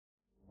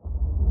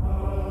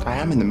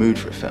am in the mood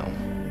for a film.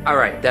 All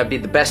right, that'd be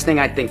the best thing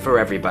I think for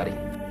everybody.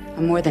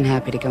 I'm more than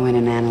happy to go in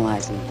and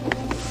analyze them.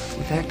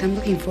 In fact, I'm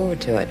looking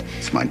forward to it.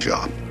 It's my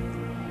job.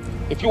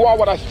 If you are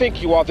what I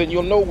think you are, then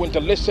you'll know when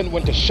to listen,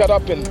 when to shut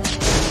up, and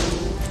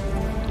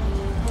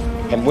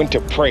when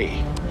to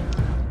pray.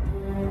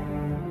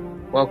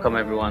 Welcome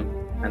everyone,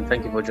 and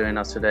thank you for joining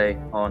us today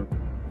on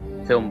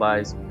Film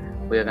Buys.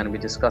 We are going to be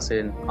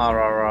discussing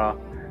RRR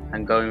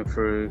and going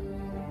through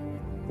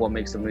what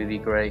makes the movie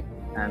great,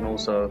 and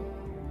also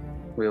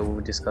we will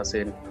be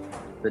discussing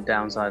the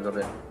downsides of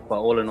it. But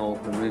all in all,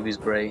 the movie's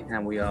great,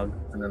 and we are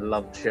going to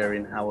love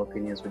sharing our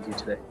opinions with you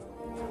today.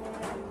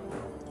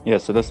 Yeah,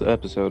 so this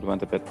episode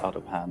went a bit out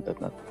of hand,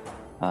 didn't it?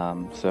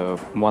 So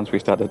once we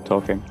started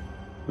talking,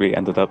 we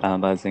ended up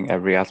analyzing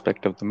every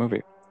aspect of the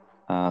movie.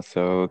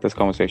 So this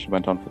conversation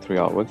went on for 3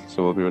 hours,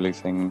 so we'll be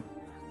releasing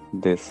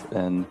this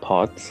in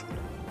parts.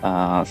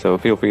 So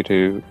feel free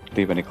to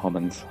leave any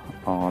comments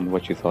on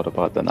what you thought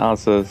about the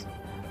analysis.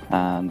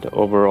 And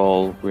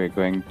overall, we're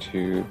going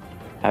to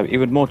have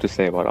even more to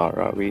say about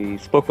RRR. We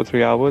spoke for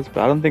 3 hours, but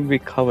I don't think we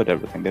covered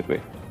everything, did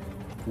we?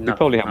 No, we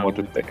probably have more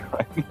to say,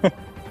 right?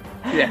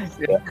 Yes,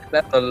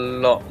 that's a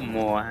lot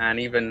more. And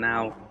even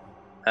now,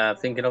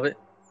 thinking of it,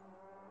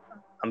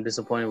 I'm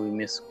disappointed we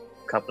missed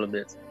a couple of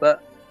bits.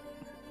 But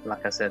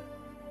like I said,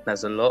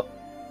 there's a lot.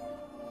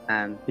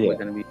 And we're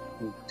going to be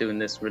doing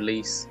this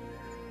release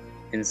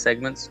in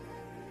segments.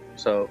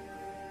 So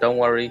don't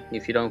worry,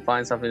 if you don't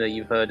find something that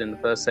you've heard in the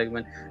first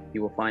segment,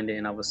 you will find it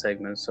in other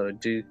segments. So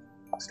do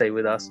stay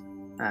with us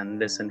and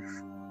listen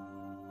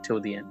till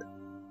the end.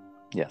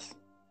 Yes.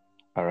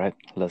 All right,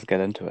 let's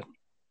get into it.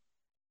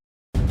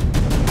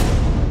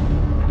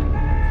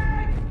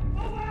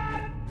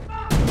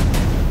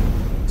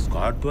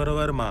 Scott ద్వారా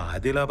వారు మా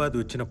ఆదిలాబాద్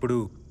వచ్చినప్పుడు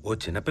ఓ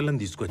చిన్నపిల్లని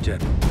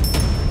తీసుకొచ్చారు.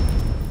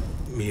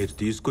 మీరు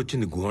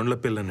తీసుకొచ్చింది గోండ్ల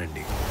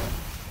పిల్లనండి.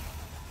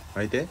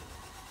 అయితే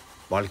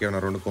వాళ్ళకి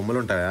ఏమైనా 2 కొమ్ములు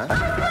ఉంటాయా?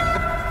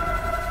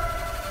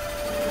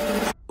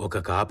 ఒక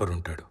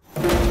కాపరుంటాడు.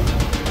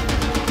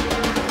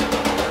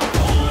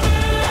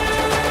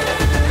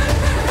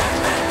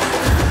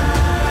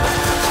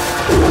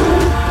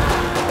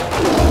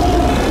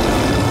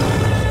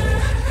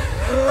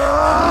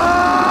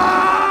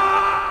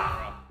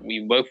 We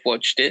both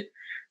watched it.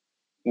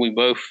 We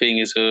both think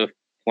it's a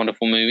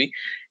wonderful movie.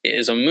 It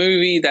is a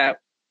movie that,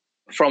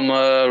 from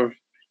a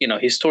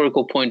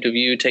historical point of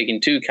view, taking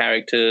 2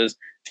 characters,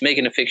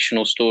 making a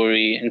fictional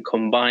story, and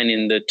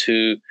combining the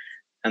 2,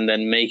 and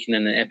then making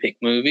an epic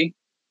movie,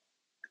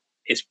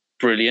 is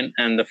brilliant.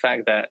 And the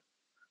fact that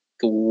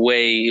the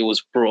way it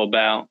was brought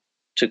about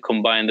to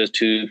combine those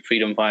 2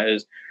 freedom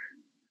fighters,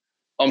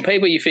 on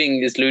paper you think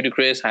it's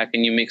ludicrous. How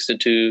can you mix the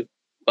 2?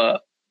 But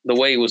the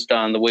way it was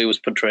done, the way it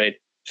was portrayed,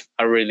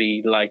 I really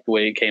liked the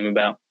way it came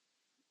about.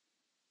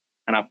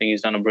 And I think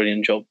he's done a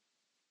brilliant job.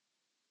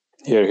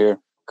 Here.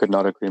 Could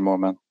not agree more,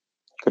 man.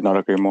 Could not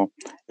agree more.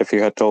 If you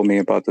had told me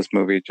about this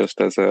movie just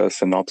as a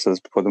synopsis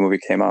before the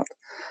movie came out,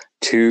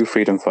 2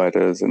 freedom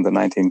fighters in the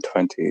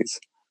 1920s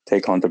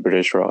take on the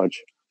British Raj,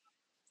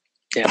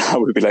 I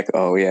would be like,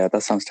 oh yeah,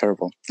 that sounds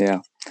terrible. Yeah.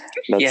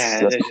 Let's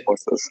support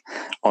this.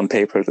 On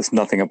paper, there's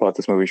nothing about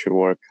this movie should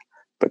work.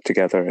 But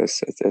together,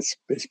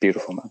 it's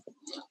beautiful, man.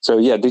 So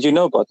yeah, did you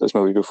know about this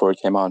movie before it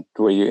came out?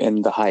 Were you in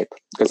the hype?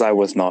 Because I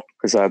was not.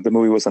 Because the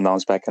movie was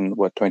announced back in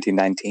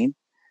 2019.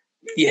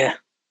 Yeah.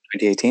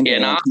 2018. Yeah,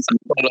 and I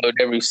followed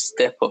every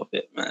step of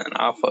it, man.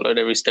 I followed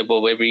every step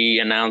of every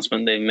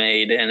announcement they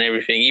made and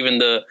everything. Even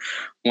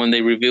when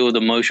they revealed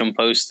the motion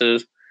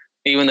posters,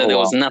 even though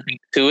there was nothing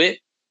to it,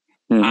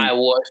 I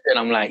watched it.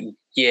 I'm like,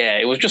 yeah,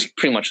 it was just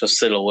pretty much a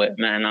silhouette,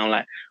 man. I'm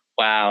like,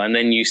 wow. And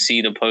then you see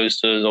the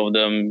posters of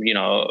them.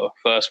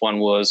 First one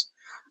was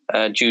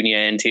Junior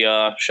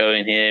NTR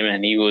showing him, and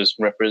he was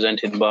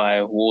represented by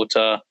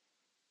water.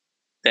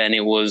 Then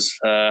it was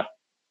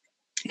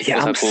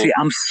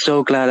I'm so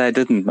glad I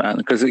didn't, man.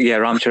 Because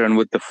Ram Charan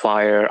with the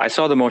fire. I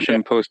saw the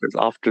motion posters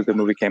after the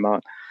movie came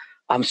out.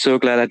 I'm so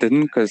glad I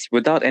didn't, because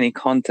without any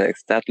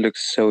context, that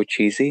looks so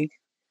cheesy.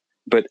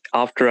 But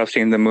after I've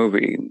seen the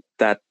movie,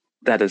 that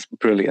is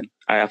brilliant.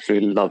 I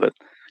absolutely love it.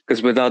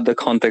 Because without the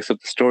context of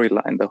the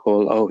storyline, the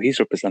whole, he's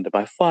represented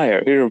by fire,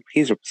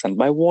 he's represented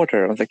by water.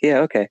 I was like, yeah,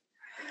 okay.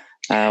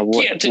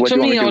 To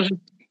me, I was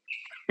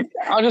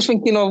just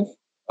thinking of,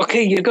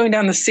 okay, you're going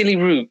down the silly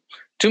route.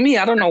 To me,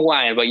 I don't know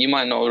why, but you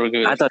might not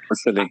agree with I thought it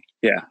was silly,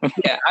 yeah.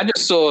 Yeah, I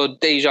just saw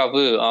deja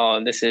vu. Oh,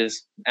 this is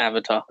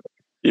Avatar.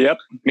 Yep,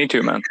 me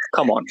too, man.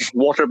 Come on.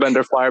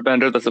 Waterbender,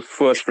 firebender, that's the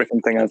first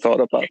freaking thing I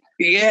thought about.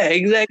 Yeah,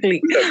 exactly.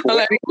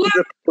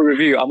 For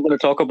review, I'm going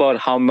to talk about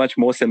how much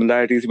more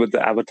similarities with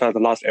the Avatar,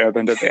 The Last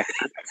Airbender they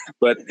had.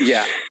 But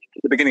yeah,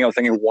 at the beginning I was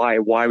thinking, why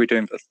are we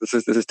doing this?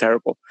 This is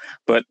terrible.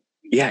 But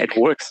yeah, it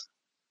works.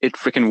 It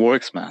freaking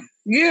works, man.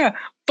 Yeah,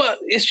 but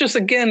it's just,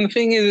 again, the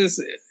thing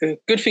is,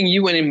 good thing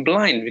you went in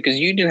blind, because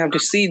you didn't have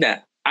to see that.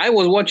 I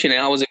was watching it,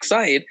 I was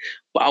excited,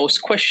 but I was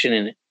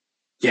questioning it.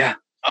 Yeah.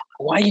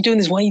 Why are you doing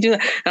this? Why are you doing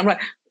that? And I'm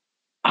like,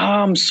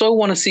 I so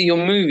want to see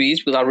your movies,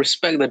 because I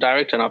respect the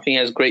director and I think he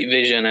has great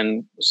vision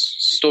and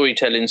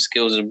storytelling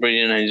skills are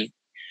brilliant. And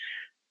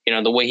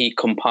the way he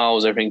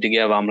compiles everything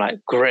together, I'm like,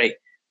 great.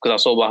 Because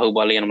I saw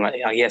Bahubali and I'm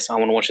like, yes, I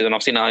want to watch it. And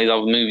I've seen all these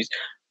other movies.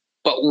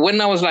 But when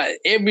I was like,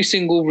 every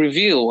single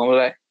reveal, I was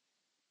like,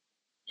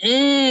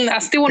 I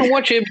still want to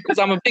watch it because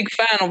I'm a big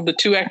fan of the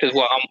two actors.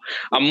 Well,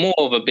 I'm more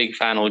of a big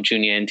fan of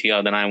Junior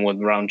NTR than I am with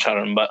Ram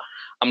Charan. But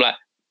I'm like,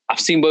 I've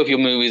seen both your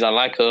movies. I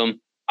like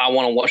them. I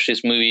want to watch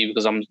this movie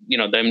because I'm,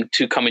 them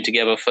two coming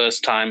together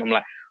first time. I'm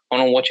like, I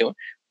want to watch it.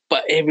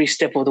 But every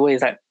step of the way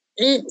is like,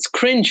 it's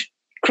cringe.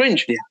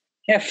 Yeah.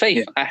 Have faith.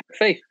 Yeah. I have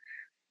faith.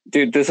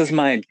 Dude, this is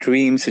my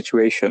dream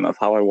situation of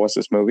how I watched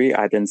this movie.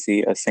 I didn't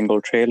see a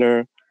single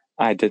trailer.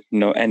 I didn't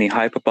know any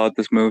hype about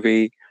this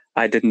movie.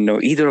 I didn't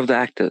know either of the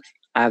actors.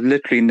 I've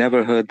literally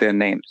never heard their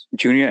names.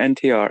 Junior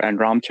NTR and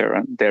Ram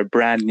Charan, they're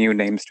brand new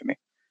names to me.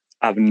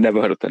 I've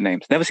never heard of their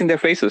names. Never seen their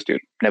faces,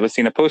 dude. Never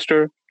seen a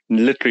poster.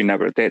 Literally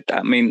never.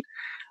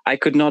 I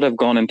could not have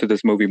gone into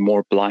this movie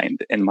more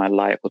blind in my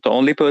life. But the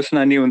only person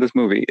I knew in this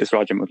movie is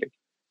Rajamouli.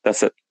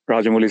 That's it.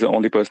 Rajamouli is the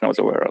only person I was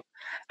aware of.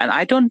 And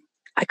I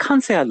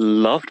can't say I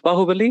loved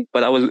Bahubali,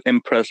 but I was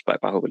impressed by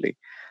Bahubali.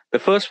 The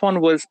first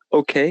one was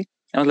okay.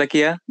 I was like,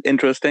 yeah,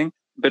 interesting.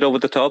 Bit over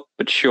the top,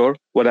 but sure,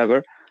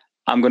 whatever.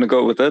 I'm going to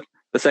go with it.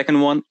 The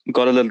second one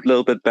got a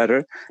little bit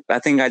better. But I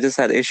think I just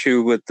had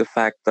issue with the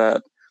fact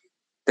that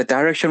the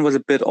direction was a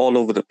bit all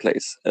over the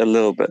place, a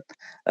little bit.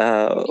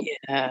 I'm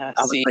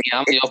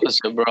the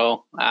opposite,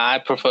 bro. I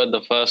preferred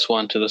the first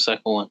one to the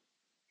second one.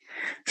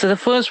 So the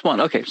first one,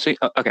 I'm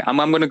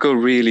going to go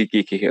really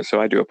geeky here,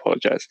 so I do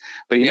apologize.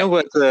 But you know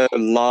what the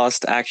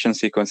last action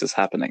sequence is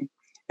happening?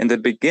 In the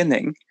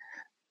beginning,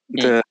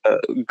 the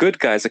good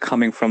guys are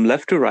coming from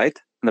left to right,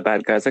 and the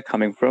bad guys are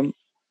coming from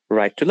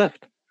right to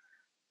left.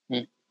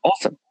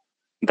 Awesome.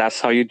 That's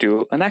how you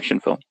do an action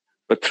film.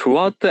 But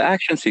throughout the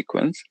action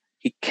sequence,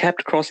 he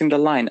kept crossing the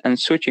line and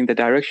switching the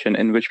direction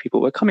in which people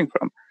were coming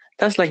from.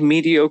 That's like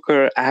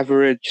mediocre,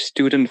 average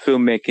student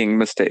filmmaking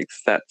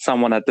mistakes that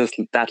someone at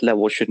that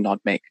level should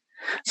not make.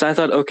 So I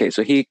thought, okay,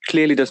 so he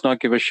clearly does not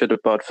give a shit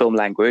about film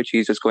language.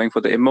 He's just going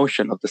for the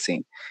emotion of the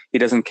scene. He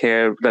doesn't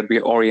care that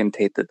we're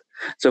orientated.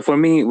 So for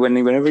me,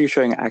 whenever you're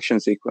showing an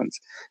action sequence,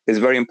 it's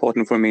very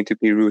important for me to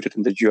be rooted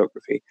in the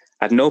geography.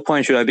 At no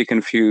point should I be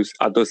confused.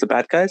 Are those the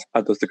bad guys?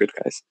 Are those the good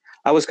guys?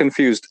 I was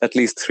confused at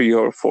least 3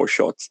 or 4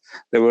 shots.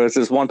 There was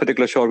this one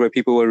particular shot where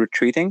people were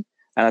retreating,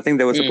 and I think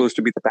they were supposed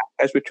to be the bad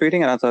guys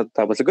retreating, and I thought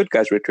that was the good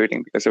guys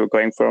retreating because they were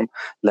going from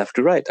left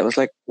to right. I was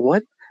like,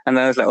 what? And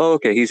then I was like, oh,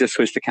 okay, he's just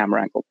switched the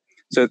camera angle.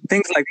 So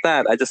things like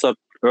that, I just thought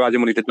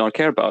Rajamouli did not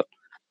care about.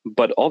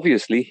 But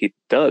obviously he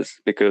does,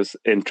 because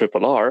in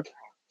RRR,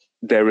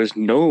 there is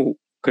no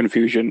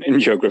confusion in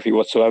geography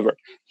whatsoever.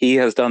 He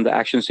has done the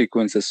action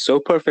sequences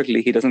so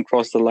perfectly, he doesn't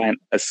cross the line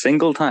a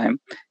single time.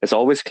 It's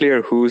always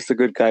clear who's the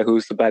good guy,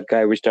 who's the bad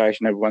guy, which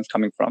direction everyone's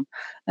coming from.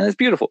 And it's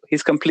beautiful.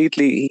 He's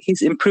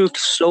improved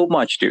so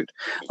much, dude.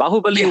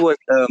 Bahubali was,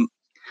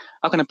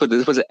 how can I put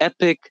this? It was an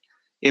epic,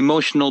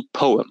 emotional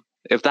poem.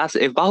 If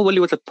Bahubali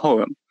was a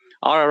poem,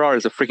 RRR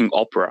is a freaking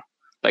opera.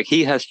 Like,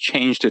 he has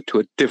changed it to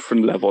a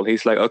different level.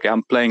 He's like, okay,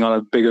 I'm playing on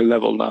a bigger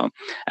level now.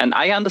 And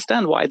I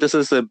understand why this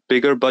is a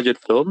bigger budget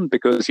film,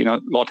 because,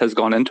 a lot has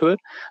gone into it.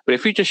 But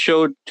if you just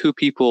showed two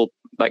people,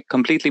 like,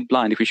 completely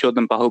blind, if you showed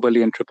them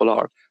Bahubali and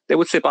RRR, they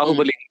would say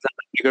Bahubali is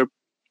a bigger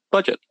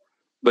budget.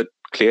 But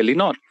clearly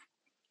not.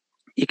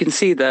 You can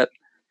see that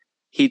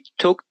he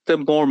took the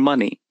more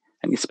money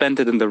and he spent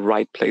it in the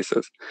right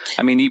places.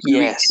 I mean, you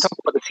talk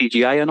about the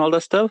CGI and all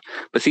that stuff,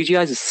 but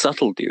CGI is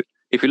subtle, dude.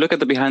 If you look at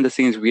the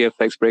behind-the-scenes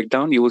VFX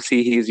breakdown, you will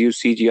see he's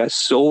used CGI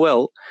so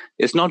well.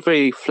 It's not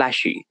very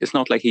flashy. It's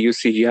not like he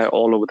used CGI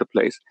all over the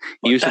place.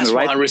 That's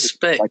what I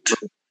respect.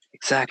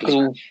 Exactly.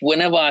 Because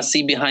whenever I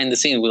see behind the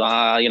scenes,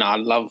 I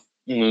love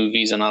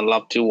movies and I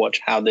love to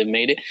watch how they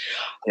made it.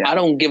 I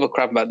don't give a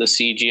crap about the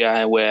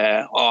CGI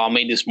where, I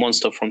made this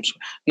monster from...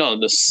 No,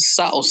 the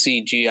subtle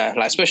CGI,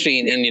 like especially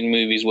in Indian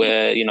movies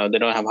where, they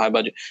don't have high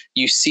budget,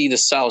 you see the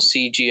subtle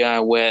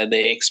CGI where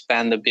they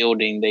expand the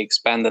building, they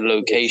expand the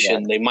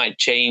location, they might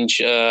change,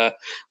 our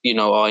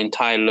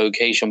entire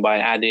location by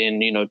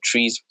adding,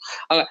 trees.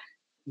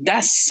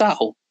 That's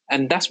subtle.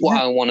 And that's what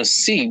I want to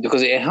see,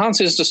 because it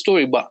enhances the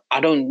story, but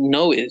I don't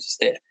know it's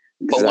there.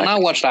 But when I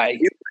watch like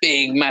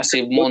big,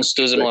 massive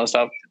monsters and all that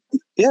stuff,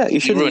 you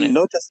shouldn't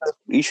notice.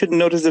 You shouldn't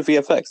notice the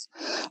VFX.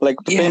 Like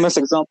the famous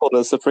example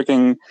is the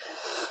freaking,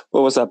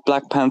 what was that?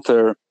 Black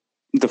Panther,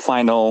 the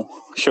final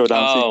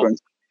showdown sequence.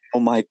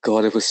 Oh my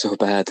god, it was so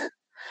bad.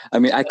 I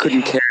mean, I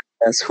couldn't care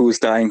less who's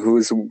dying,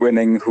 who's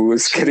winning,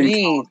 who's getting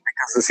killed,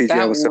 because the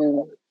CGI was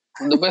so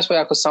bad. The best way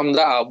I could sum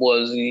that up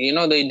was,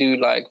 they do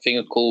like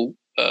things called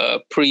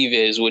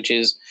previs, which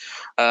is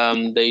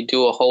they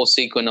do a whole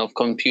sequence of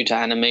computer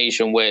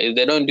animation where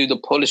they don't do the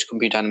polished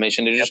computer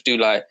animation. They just do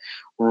like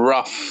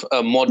rough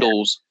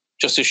models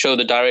just to show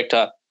the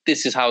director,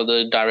 this is how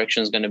the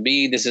direction is going to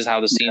be. This is how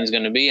the scene is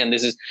going to be. And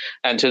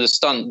to the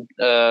stunt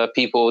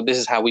people, this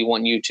is how we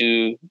want you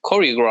to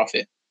choreograph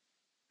it.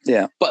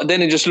 Yeah. But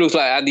then it just looks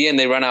like at the end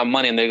they run out of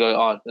money and they go,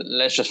 oh,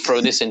 let's just throw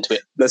this into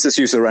it. Let's just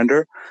use a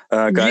render.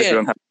 Guys,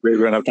 Yeah. we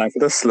don't have time for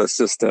this. Let's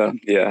just,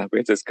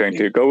 we're just going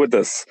to go with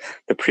this.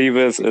 The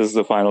previs is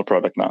the final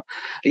product now.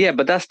 Yeah,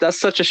 but that's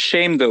such a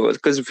shame though,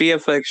 because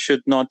VFX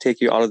should not take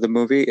you out of the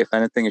movie. If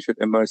anything, it should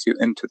immerse you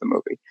into the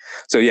movie.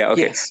 So yeah,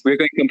 okay, Yes. we're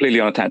going completely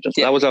on a tangent.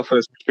 So Yeah. that was our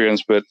first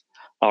experience with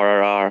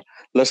RRR.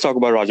 Let's talk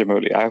about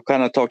Rajamouli. I've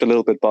kind of talked a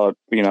little bit about,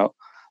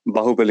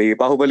 Bahubali.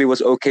 Bahubali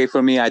was okay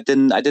for me. I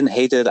didn't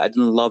hate it. I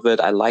didn't love it.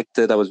 I liked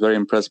it. I was very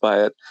impressed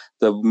by it.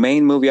 The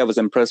main movie I was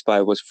impressed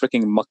by was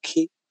freaking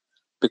Makki,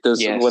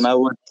 because Yes. when I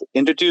was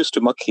introduced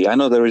to Makki, I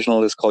know the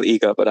original is called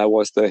Iga, but I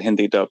watched the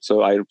Hindi dub,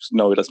 so I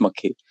know it as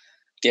Makki.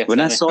 Yes, When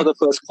I saw the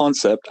first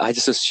concept, I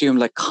just assumed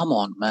like, come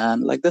on,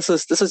 man, like this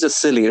is just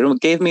silly. It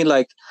gave me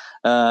like,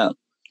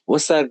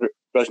 what's that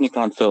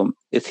Rajnikant film?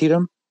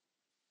 Ethereum,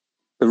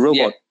 the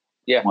robot.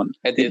 Yeah. One.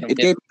 It Gave me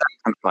that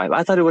kind of vibe.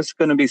 I thought it was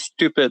going to be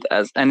stupid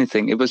as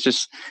anything. It was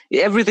just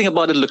everything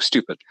about it looked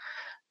stupid.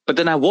 But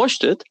then I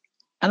watched it,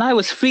 and I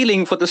was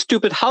feeling for the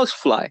stupid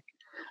housefly.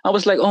 I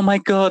was like, oh my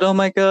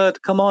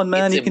god, come on,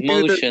 man, It's you can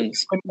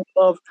emotions. do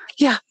this.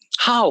 Yeah,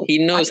 how? He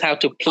knows how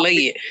to play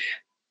it.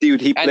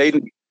 Dude, he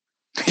played.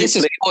 This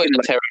is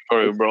spoiler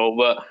territory, bro.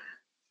 But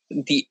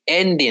the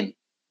ending,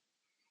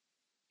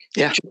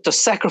 Yeah, the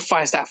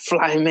sacrifice that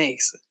fly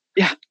makes.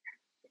 Yeah,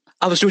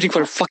 I was rooting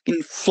for a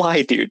fucking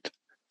fly, dude.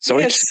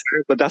 Sorry, Yes.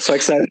 but that's how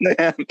excited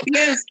I am.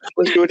 Yes. I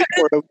was rooting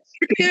for a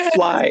freaking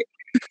fly.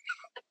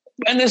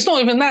 And it's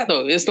not even that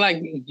though. It's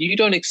like you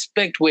don't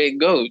expect where it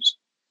goes.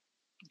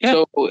 Yeah.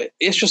 So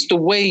it's just the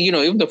way,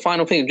 even the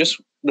final thing, just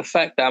the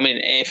fact that, I mean,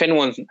 if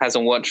anyone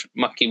hasn't watched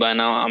Makki by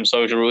now, I'm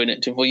sorry to ruin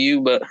it for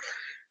you, but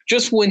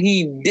just when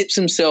he dips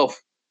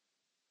himself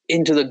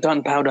into the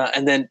gunpowder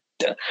and then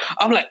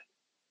I'm like,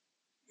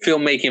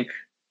 filmmaking,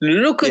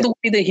 look at the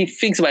way that he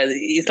thinks about it.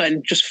 He's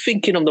like just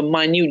thinking of the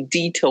minute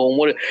detail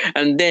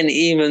and then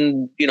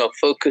even,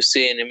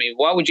 focusing. I mean,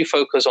 why would you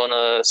focus on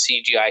a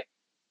CGI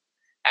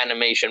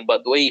animation?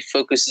 But the way he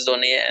focuses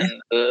on it and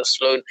the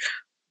slow,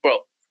 bro,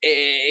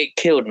 it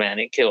killed, man.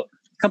 It killed.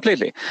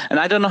 Completely. And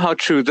I don't know how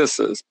true this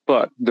is,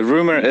 but the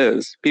rumor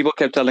is people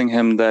kept telling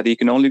him that he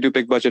can only do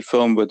big budget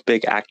film with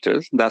big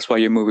actors. That's why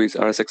your movies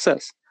are a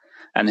success.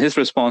 And his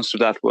response to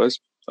that was,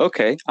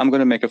 okay, I'm going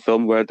to make a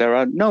film where there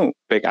are no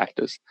big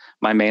actors.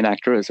 My main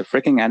actor is a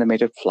freaking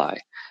animated fly.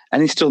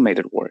 And he still made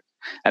it work.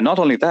 And not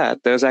only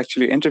that, there's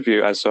actually an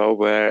interview I saw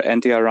where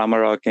NTR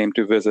Ramarao came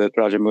to visit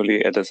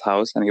Rajamouli at his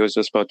house, and he was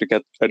just about to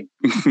get a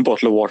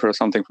bottle of water or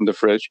something from the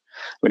fridge.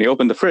 When he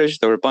opened the fridge,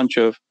 there were a bunch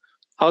of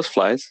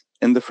houseflies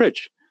in the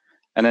fridge.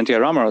 And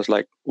NTR Ramarao was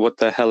like, what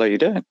the hell are you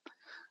doing?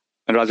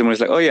 And Rajamouli was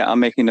like, oh yeah, I'm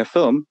making a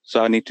film,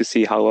 so I need to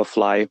see how a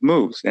fly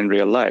moves in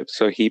real life.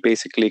 So he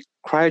basically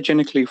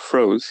cryogenically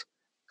froze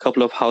a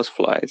couple of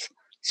houseflies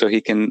so he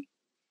can,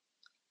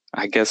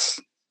 I guess,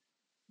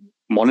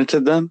 monitor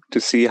them to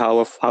see how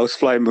a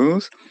housefly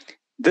moves.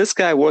 This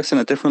guy works on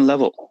a different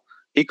level.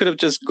 He could have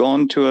just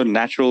gone to a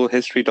natural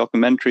history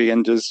documentary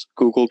and just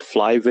Googled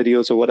fly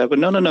videos or whatever.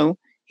 No.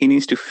 He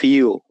needs to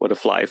feel what a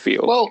fly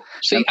feels. Well,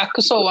 see, I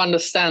could sort of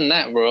understand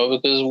that, bro,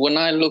 because when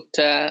I looked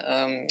at,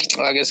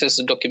 I guess it's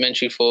a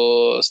documentary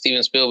for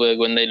Steven Spielberg,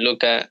 when they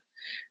looked at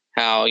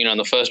how,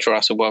 the first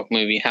Jurassic Park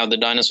movie, how the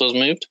dinosaurs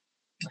moved.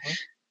 Mm-hmm.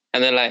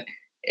 And they're like,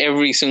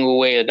 every single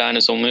way a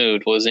dinosaur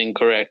moved was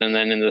incorrect. And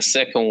then in the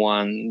second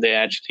one, they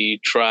actually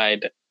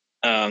tried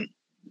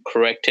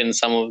correcting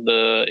some of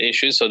the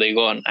issues. So they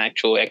got an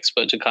actual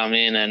expert to come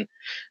in and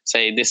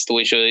say, this is the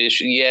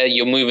issue. Yeah,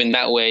 you're moving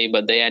that way,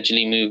 but they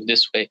actually move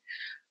this way.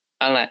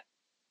 I'm like,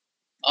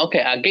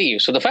 okay, I get you.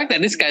 So the fact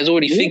that this guy's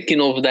already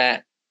thinking of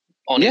that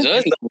on his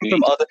early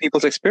from other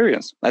people's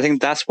experience. I think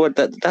that's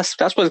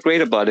what's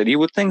great about it. You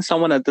would think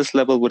someone at this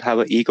level would have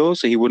an ego,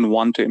 so he wouldn't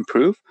want to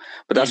improve.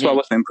 But that's why it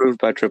wasn't improved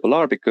by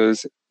RRR,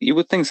 because you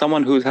would think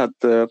someone who's had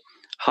the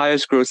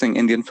highest grossing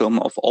Indian film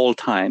of all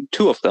time,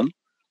 two of them,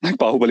 like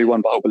Bahubali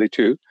 1, Bahubali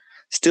 2,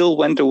 still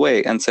went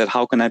away and said,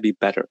 how can I be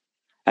better?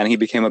 And he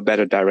became a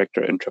better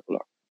director in RRR.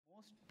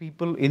 Most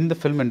people in the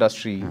film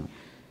industry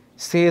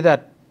say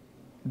that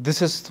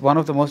this is one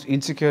of the most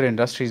insecure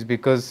industries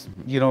because,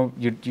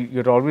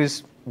 you're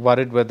always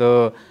worried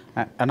whether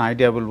an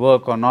idea will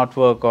work or not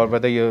work, or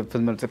whether your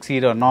film will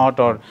succeed or not,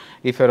 or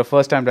if you're a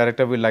first-time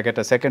director, will I get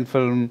a second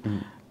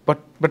film? But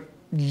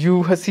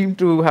you seem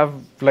to have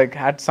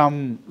had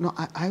some... No,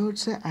 I would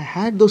say I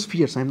had those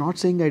fears. I'm not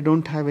saying I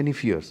don't have any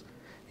fears.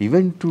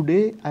 Even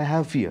today, I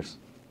have fears.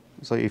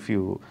 So if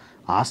you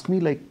ask me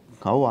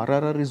how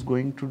RRR is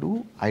going to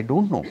do, I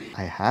don't know.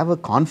 I have a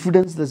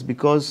confidence that's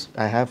because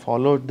I have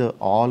followed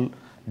all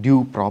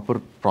due proper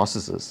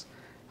processes.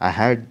 I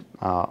had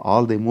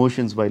all the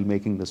emotions while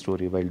making the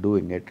story, while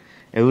doing it.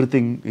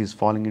 Everything is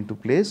falling into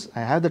place. I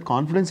have the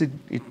confidence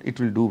it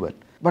will do well.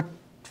 But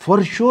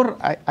for sure,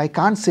 I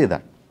can't say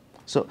that.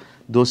 So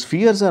those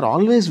fears are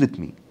always with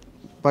me,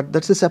 but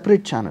that's a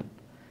separate channel.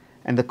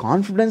 And the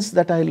confidence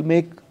that I'll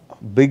make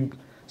big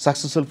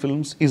successful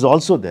films is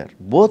also there.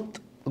 Both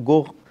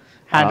go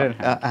hand in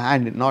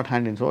hand. Not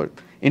hand in. So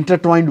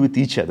intertwined with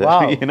each other.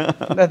 Wow, You know?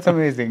 that's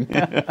amazing.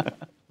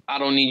 I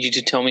don't need you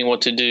to tell me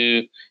what to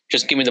do.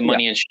 Just give me the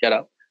money and shut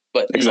up.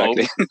 But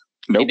Exactly. no,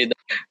 Nope. he did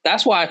that.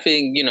 That's why I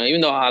think,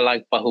 even though I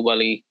like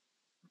Bahubali,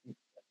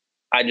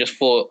 I just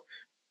thought,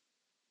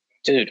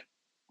 dude,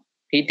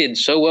 he did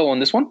so well on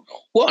this one.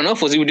 What on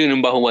earth was he doing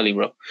in Bahubali,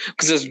 bro?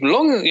 Because as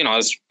long as,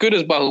 as good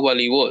as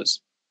Bahubali was,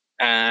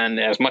 and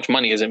as much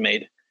money as it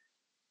made,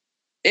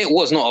 it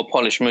was not a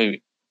polished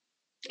movie.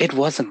 It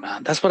wasn't,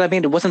 man. That's what I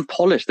mean. It wasn't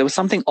polished. There was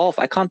something off.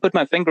 I can't put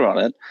my finger on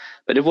it,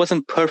 but it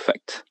wasn't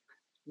perfect.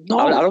 No,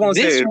 I don't want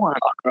to this say one,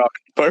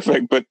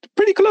 perfect, but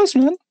pretty close,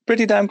 man.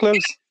 Pretty damn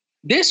close.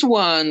 this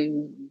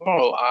one,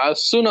 bro,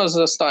 as soon as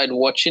I started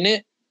watching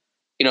it,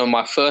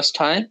 my first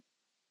time,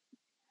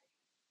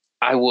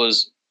 I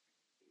was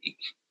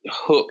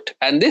hooked.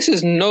 And this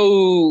is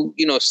no,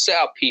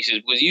 setup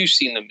pieces, because you've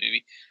seen the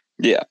movie.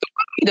 Yeah.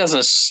 He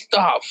doesn't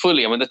start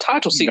fully. I mean, the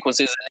title sequence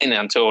isn't in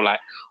until like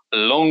a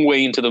long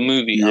way into the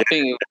movie. Yeah.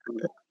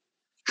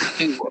 I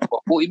think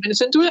what, 40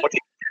 minutes into it?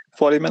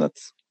 40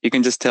 minutes. You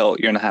can just tell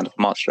you're in the hand of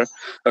a master.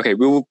 Okay,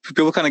 we will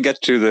kind of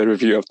get to the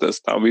review of this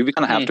now. We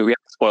kind of have to. We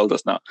have to spoil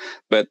this now.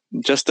 But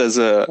just as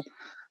a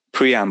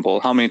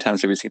preamble, how many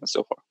times have you seen it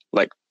so far?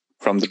 Like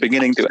from the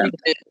beginning to end?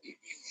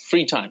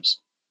 3 times.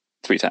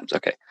 3 times.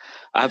 Okay,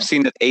 I've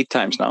seen it 8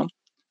 times now.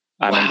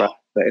 I'm embarrassed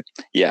to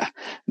say. Yeah,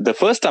 the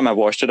first time I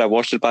watched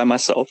it by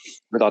myself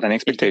without any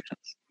expectations,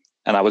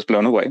 and I was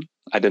blown away.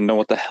 I didn't know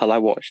what the hell I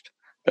watched.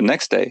 The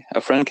next day, a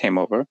friend came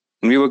over,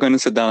 and we were going to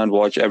sit down and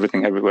watch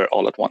Everything Everywhere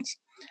All at Once.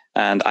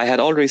 And I had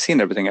already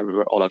seen Everything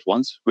Everywhere All at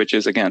Once, which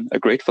is, again, a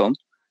great film.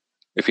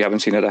 If you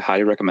haven't seen it, I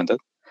highly recommend it.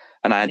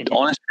 And I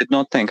honestly did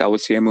not think I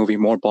would see a movie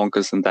more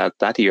bonkers than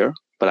that year.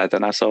 But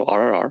then I saw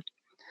RRR.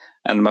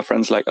 And my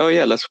friend's like, oh,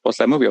 yeah, let's watch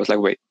that movie. I was like,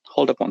 wait,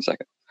 hold up 1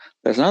 second.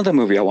 There's another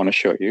movie I want to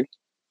show you,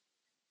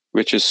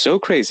 which is so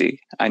crazy.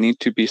 I need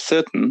to be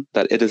certain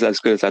that it is as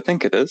good as I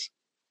think it is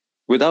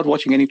without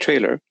watching any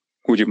trailer.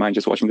 Would you mind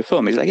just watching the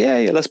film? He's like,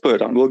 yeah, let's put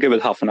it on. We'll give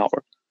it half an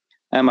hour.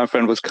 And my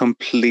friend was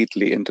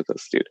completely into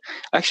this, dude.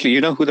 Actually, you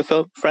know who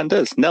the friend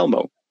is?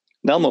 Nelmo.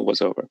 Nelmo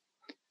was over.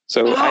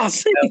 So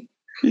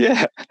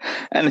yeah.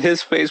 And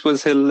his face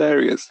was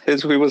hilarious.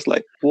 He was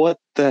like, what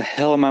the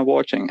hell am I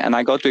watching? And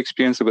I got to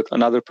experience it with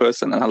another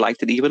person, and I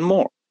liked it even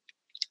more.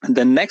 And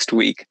then next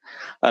week,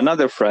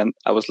 another friend,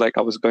 I was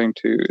going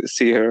to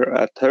see her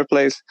at her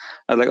place.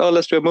 I was like, oh,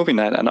 let's do a movie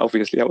night. And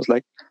obviously I was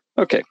like,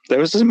 okay, there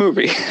was this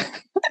movie.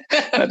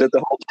 I did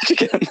the whole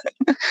thing again.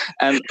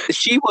 And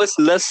she was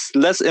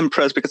less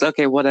impressed because,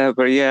 okay,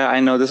 whatever. Yeah, I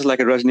know this is like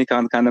a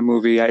Rajnikant kind of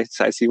movie. I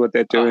see what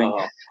they're doing.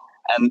 Oh.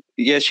 And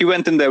yeah, she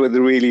went in there with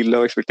really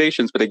low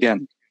expectations, but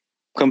again,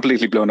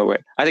 completely blown away.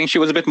 I think she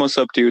was a bit more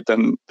subdued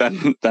than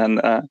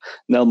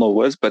Nelmo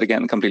was, but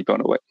again, completely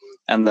blown away.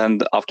 And then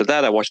after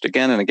that, I watched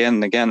again and again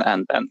and again.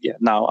 And yeah,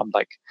 now I'm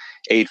like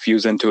 8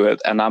 views into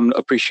it, and I'm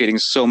appreciating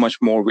so much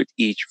more with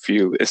each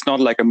view. It's not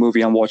like a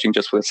movie I'm watching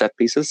just for the set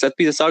pieces. Set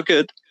pieces are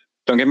good,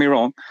 don't get me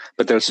wrong,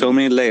 but there are so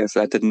many layers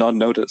that I did not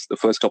notice the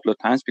first couple of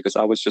times because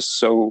I was just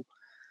so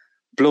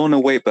blown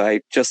away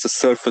by just the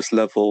surface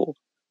level,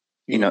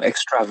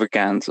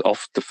 extravagance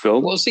of the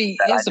film. Well, see,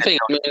 here's the thing.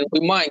 I mean,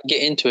 we might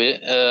get into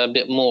it a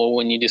bit more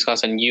when you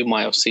discuss, and you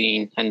might have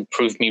seen and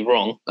proved me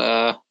wrong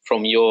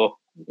from your,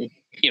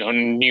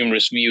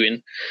 numerous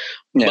viewing.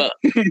 Yeah.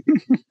 But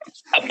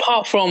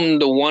apart from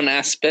the one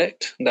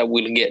aspect that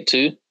we'll get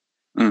to,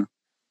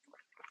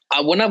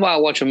 whenever I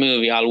watch a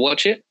movie, I'll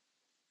watch it.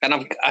 And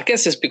I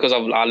guess it's because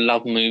I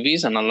love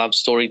movies and I love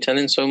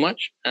storytelling so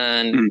much,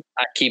 and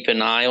I keep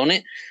an eye on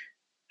it.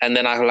 And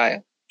then I'm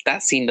like,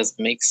 that scene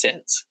doesn't make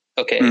sense.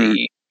 Okay,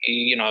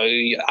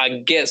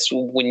 I guess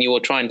when you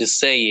were trying to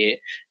say it,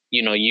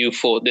 you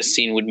thought this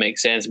scene would make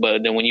sense,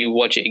 but then when you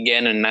watch it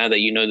again and now that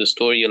you know the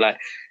story, you're like,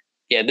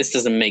 yeah, this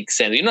doesn't make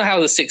sense. You know how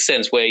The Sixth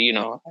Sense, where,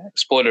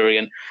 spoiler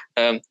again,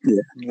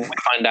 we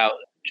find out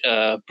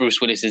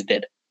Bruce Willis is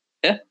dead.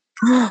 Yeah?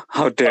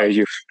 How dare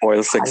you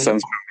spoil Sixth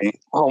Sense for me?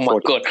 Oh my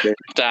God.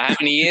 After how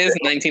many years?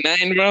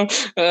 99, bro?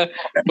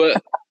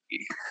 But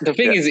the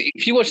thing is,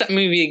 if you watch that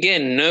movie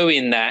again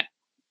knowing that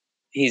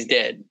he's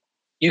dead,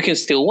 you can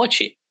still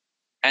watch it.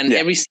 And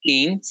every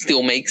scene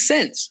still makes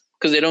sense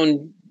because they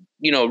don't,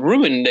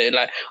 ruin it.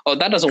 Like, oh,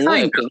 that doesn't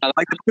work.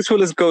 Like the Bruce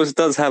Willis ghost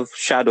does have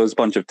shadows a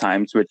bunch of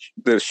times, which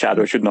the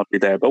shadow should not be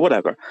there, but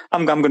whatever.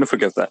 I'm going to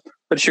forgive that.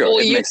 But sure,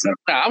 it makes sense.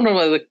 I'm talking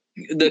about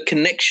the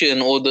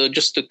connection or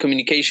just the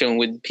communication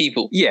with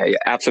people. Yeah,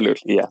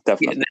 absolutely. Yeah,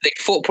 definitely. Yeah, the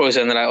thought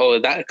process, and they're like, oh,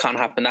 that can't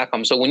happen, that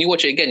comes. So when you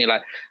watch it again, you're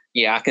like,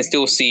 yeah, I can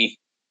still see.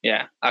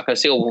 Yeah, I can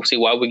still see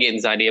why we're getting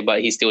this idea,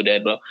 but he's still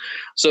dead, bro.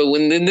 So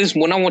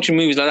when I'm watching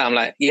movies like that, I'm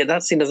like, yeah,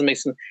 that scene doesn't make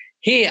sense.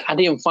 Here, I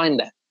didn't find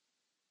that.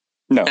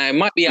 No. It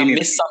might be I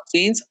missed some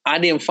scenes. I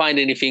didn't find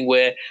anything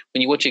where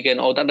when you watch it again,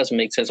 oh, that doesn't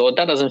make sense, or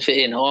that doesn't fit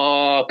in,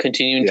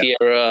 continuity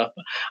error.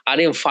 I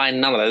didn't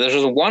find none of that. There's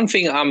just one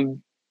thing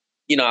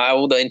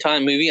the entire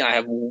movie, I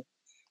have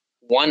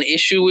one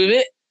issue with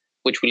it,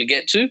 which we'll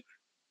get to.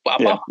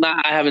 But apart from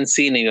that, I haven't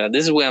seen any of that.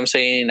 This is where I'm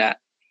saying that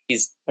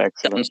he's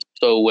done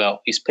so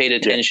well. He's paid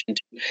attention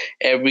to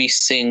every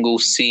single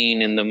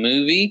scene in the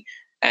movie.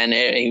 and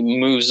he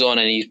moves on,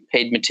 and he's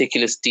paid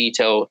meticulous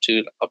detail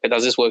to, okay,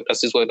 does this work?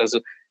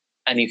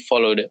 And he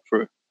followed it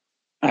through.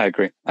 I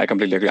agree. I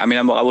completely agree. I mean,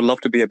 I would love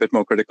to be a bit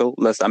more critical.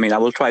 I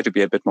will try to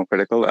be a bit more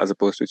critical as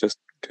opposed to just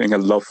doing a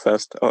love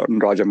fest on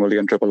Rajamouli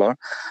and RRR.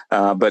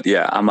 But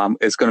yeah,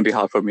 it's going to be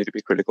hard for me to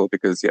be critical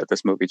because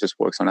this movie just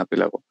works on every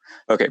level.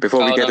 Okay,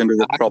 before we get into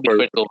the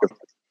proper...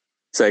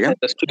 Say again?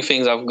 There's two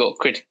things I've got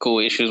critical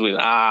issues with.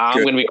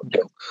 I'm going to be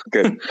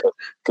critical.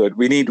 Good.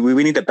 We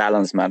need a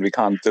balance, man. We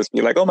can't just be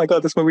like, oh my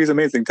God, this movie is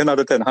amazing. 10 out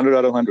of 10, 100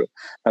 out of 100.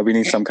 We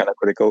need some kind of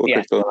critical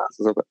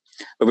analysis of it.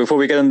 But before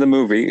we get into the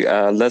movie,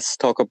 let's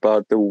talk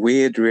about the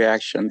weird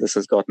reaction this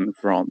has gotten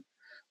from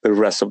the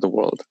rest of the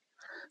world.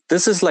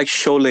 This is like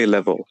Sholay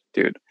level,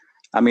 dude.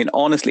 I mean,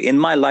 honestly, in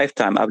my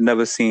lifetime, I've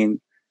never seen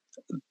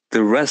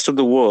the rest of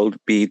the world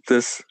be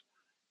this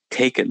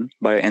taken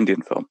by an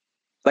Indian film.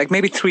 Like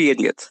maybe Three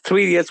Idiots.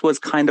 Three Idiots was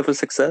kind of a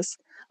success.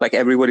 Like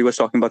everybody was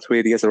talking about Three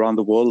Idiots around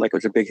the world. Like it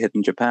was a big hit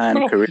in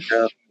Japan, Korea.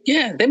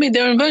 Yeah, they made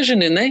their own version,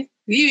 didn't they?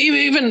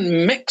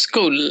 Even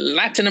Mexico,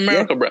 Latin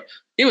America, bro.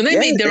 Even they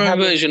made their own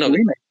version of it.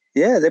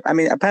 Yeah,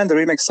 apparently the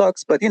remake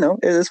sucks, but it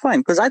is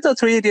fine. Because I thought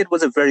Three Idiots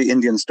was a very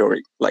Indian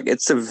story. Like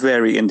it's a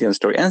very Indian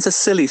story, and it's a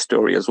silly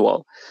story as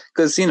well.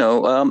 Because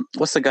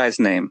what's the guy's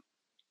name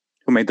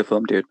who made the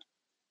film, dude?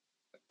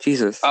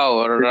 Jesus.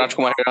 Oh,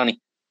 Rajkumar Hirani.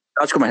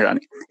 Rajkumar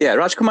Hirani. Yeah,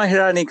 Rajkumar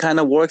Hirani kind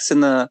of works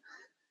in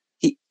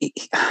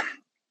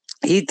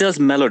he does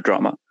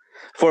melodrama.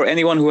 For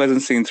anyone who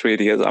hasn't seen 3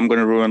 Idiots, I'm going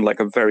to ruin like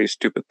a very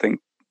stupid thing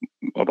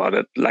about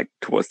it, like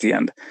towards the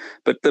end.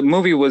 But the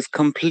movie was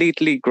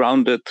completely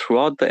grounded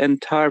throughout the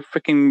entire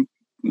freaking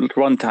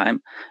runtime.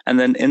 And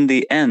then in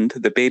the end,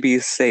 the baby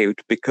is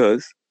saved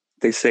because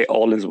they say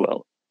all is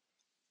well.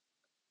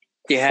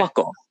 Yeah. Fuck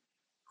off.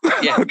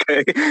 Yeah.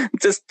 Okay.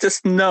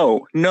 Just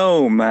no,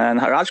 man.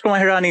 Rajkumar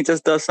Hirani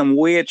just does some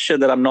weird shit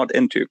that I'm not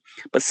into.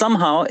 But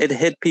somehow it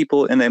hit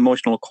people in the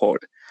emotional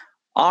chord.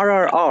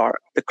 RRR,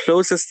 the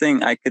closest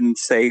thing I can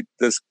say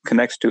this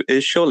connects to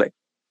is Sholay.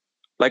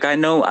 Like I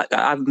know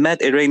I've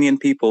met Iranian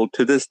people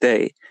to this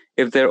day.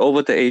 If they're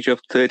over the age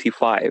of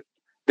 35,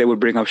 they would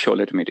bring up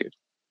Sholay to me, dude.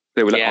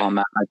 They were like, "Oh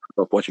man, I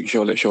grew up watching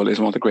Sholay. Sholay is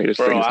one of the greatest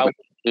things." I went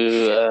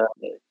to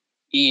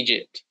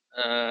Egypt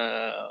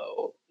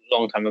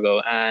long time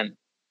ago, and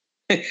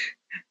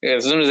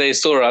as soon as they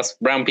saw us,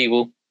 brown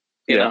people,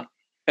 you know.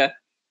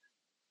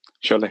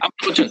 Sholay. I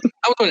was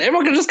watching.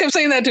 Everyone just kept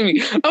saying that to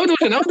me. I was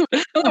watching. I'm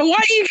like, why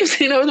are you keep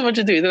saying I was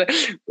watching to me? They're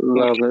like,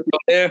 love it.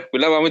 Yeah, we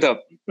love Amitabh.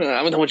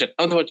 I was watching.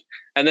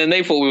 And then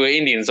they thought we were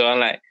Indian, so I'm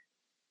like,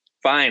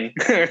 fine.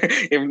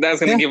 If that's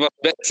going to give us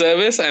better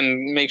service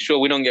and make sure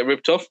we don't get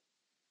ripped off,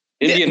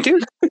 Indian. Yeah,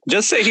 dude,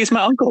 just say he's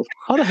my uncle.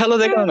 How the hell are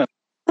they going to?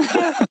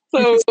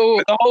 So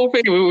the whole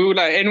thing, we were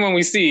like, anyone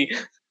we see,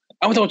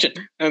 I was watching.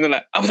 And they're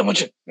like, I was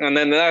watching. And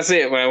then that's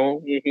it, man.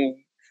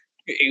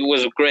 It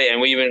was great. And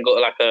we even got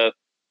like a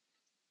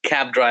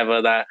cab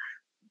driver that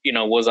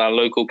was our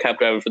local cab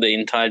driver for the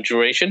entire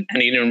duration, and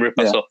he didn't rip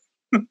us off.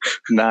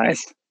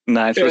 Nice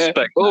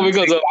respect. Oh,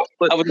 because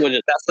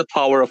that's the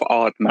power of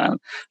art, man.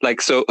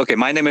 Like, so okay,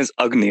 my name is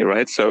Agni,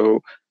 right?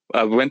 So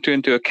I went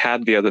into a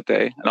cab the other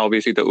day, and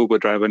obviously the Uber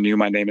driver knew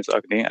my name is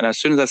Agni. And as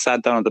soon as I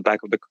sat down at the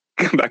back of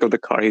the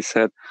car, he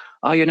said,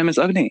 "Oh, your name is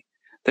Agni.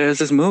 There's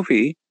this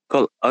movie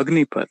called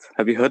Agnipath.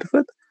 Have you heard of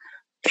it?"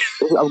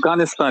 It's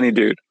Afghanistani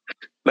dude.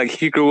 Like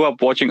he grew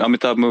up watching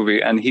Amitabh movie,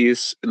 and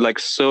he's like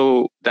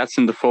that's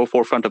in the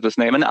forefront of his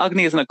name. And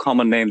Agni isn't a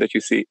common name that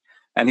you see.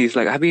 And he's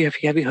like, have you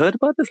heard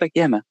about this? Like,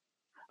 yeah, man,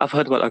 I've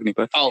heard about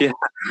Agnipath. Oh,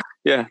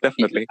 yeah,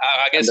 definitely.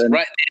 I guess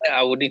right there,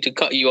 I would need to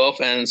cut you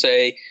off and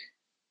say,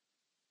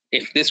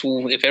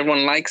 if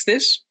everyone likes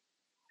this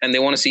and they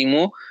want to see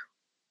more,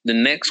 the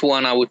next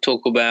one I would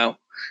talk about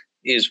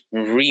is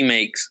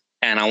remakes,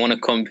 and I want to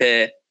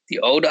compare the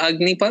old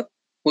Agnipath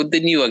with the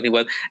new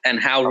Agnipath and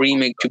how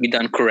remake should be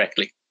done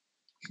correctly.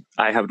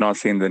 I have not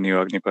seen the new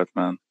Agnipath,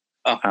 man.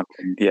 Oh.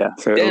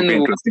 So it'll be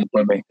interesting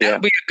for me. That'll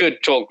be a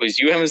good talk because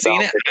you haven't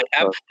seen it,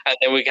 and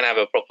then we can have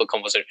a proper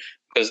conversation.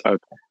 Because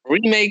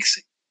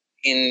remakes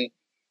in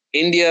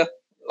India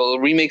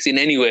or remakes in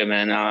anywhere,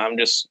 man, I'm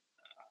just...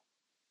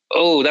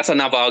 Oh, that's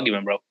another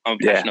argument, bro. I'm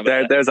passionate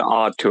about there's an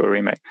art to a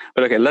remake.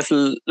 But okay, let's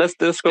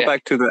go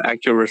back to the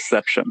actual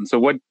reception.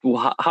 So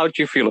how do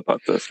you feel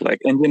about this? Like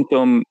Indian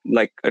film,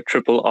 like a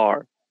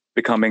RRR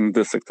becoming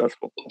this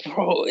successful?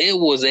 Bro, it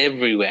was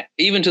everywhere.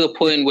 Even to the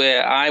point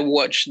where I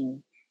watched,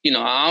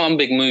 I'm a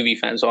big movie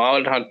fan, so I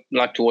would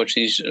like to watch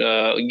these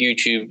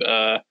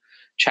YouTube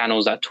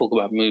channels that talk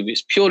about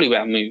movies, purely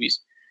about movies.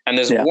 And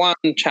there's one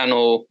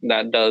channel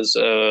that does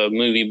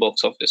movie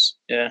box office,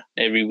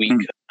 every week.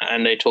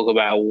 And they talk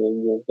about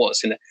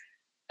what's in it.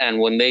 And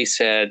when they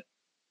said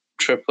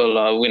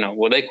RRR,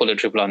 what they call it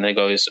RRR, and they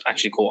go, it's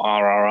actually called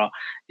RRR.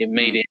 It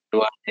made it,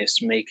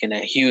 it's making a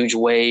huge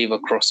wave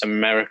across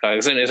America.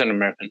 It's an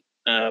American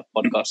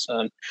podcast.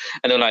 And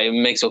they're like, it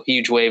makes a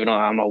huge wave. And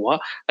I'm like,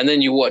 what? And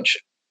then you watch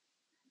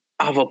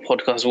other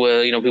podcasts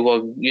where, people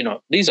are,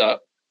 these are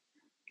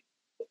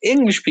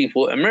English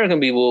people, American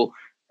people,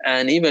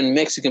 and even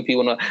Mexican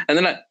people. And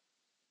they're like,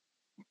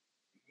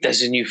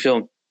 there's a new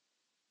film.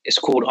 It's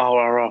called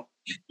RRR.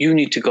 You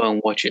need to go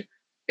and watch it.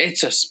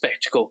 It's a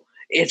spectacle.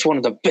 It's one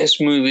of the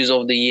best movies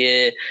of the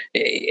year.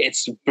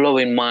 It's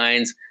blowing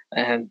minds,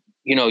 and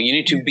you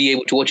need to be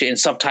able to watch it in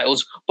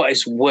subtitles, but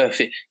it's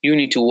worth it. You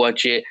need to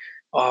watch it.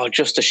 Oh,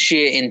 just the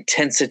sheer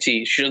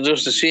intensity,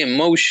 just the sheer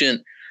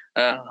emotion.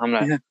 I'm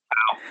like,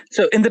 wow.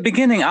 So in the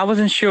beginning, I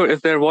wasn't sure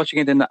if they're watching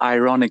it in an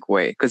ironic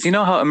way, because you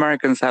know how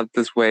Americans have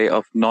this way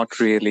of not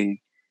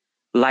really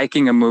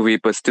liking a movie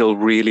but still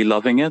really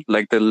loving it.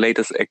 Like the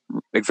latest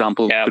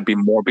example could be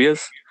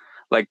Morbius.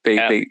 Like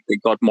they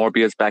got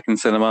Morbius back in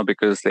cinema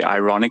because they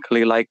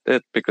ironically liked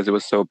it because it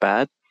was so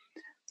bad.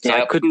 So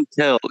I couldn't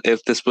tell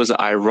if this was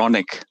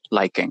ironic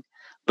liking.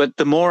 But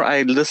the more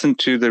I listened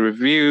to the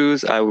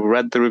reviews, I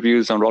read the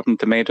reviews on Rotten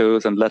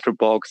Tomatoes and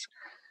Letterboxd,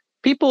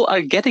 people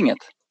are getting it.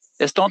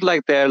 It's not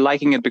like they're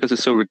liking it because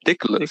it's so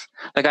ridiculous.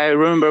 Like I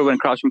remember when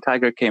Crouching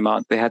Tiger came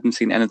out, they hadn't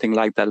seen anything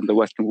like that in the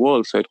Western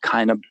world, so it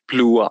kind of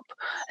blew up.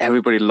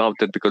 Everybody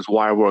loved it because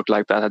wire work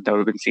like that had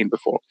never been seen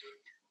before.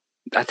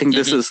 I think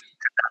this is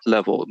that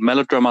level.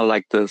 Melodrama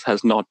like this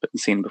has not been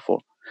seen before.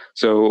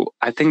 So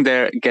I think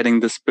they're getting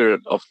the spirit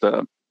of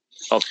the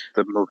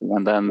movie.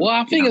 And then, well,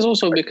 I think it's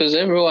also because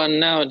everyone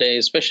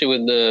nowadays, especially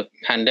with the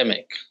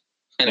pandemic,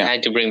 and I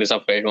had to bring this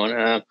up for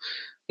everyone.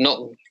 Not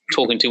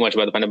talking too much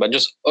about the pandemic, but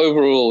just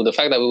overall, the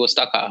fact that we were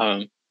stuck at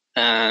home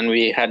and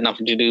we had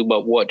nothing to do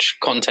but watch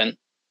content.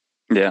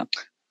 Yeah.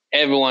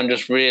 Everyone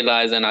just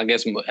realized, and I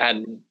guess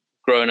had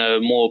grown a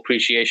more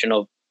appreciation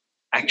of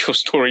actual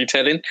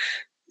storytelling.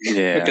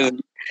 Yeah. Because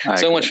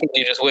so much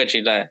you just watch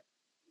it, like,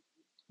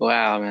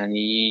 wow, man.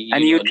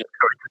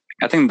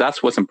 I think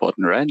that's what's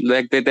important, right?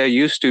 Like they're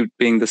used to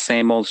being the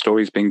same old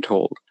stories being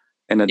told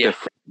in a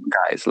different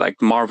guise.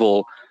 Like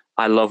Marvel,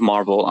 I love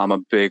Marvel. I'm a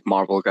big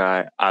Marvel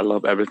guy. I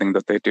love everything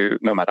that they do,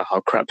 no matter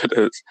how crap it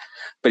is.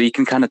 But you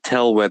can kind of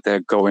tell where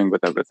they're going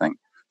with everything.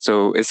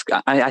 So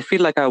I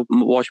feel like I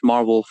watch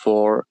Marvel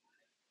for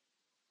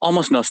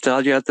almost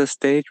nostalgia at this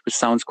stage, which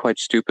sounds quite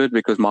stupid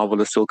because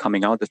Marvel is still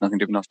coming out. There's nothing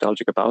to be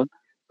nostalgic about.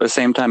 But at the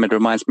same time, it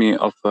reminds me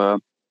of,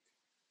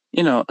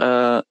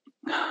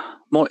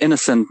 more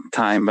innocent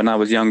time when I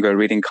was younger,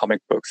 reading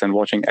comic books and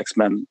watching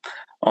X-Men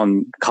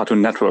on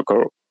Cartoon Network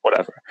or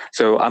whatever.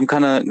 So I'm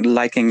kind of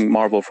liking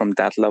Marvel from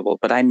that level,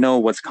 but I know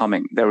what's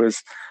coming. There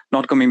is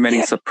not going to be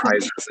many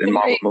surprises in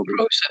Marvel movies.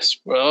 Process,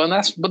 bro,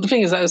 and but the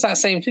thing is that it's that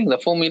same thing. The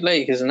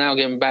formulaic is now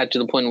getting bad to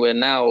the point where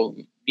now,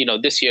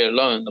 this year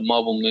alone, the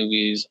Marvel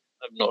movies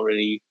have not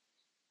really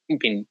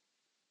been.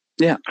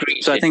 Yeah.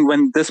 So I think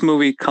when this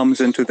movie comes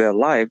into their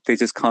life, they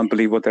just can't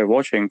believe what they're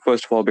watching.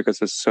 First of all,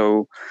 because it's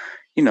so,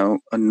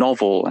 a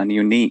novel and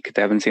unique.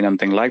 They haven't seen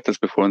anything like this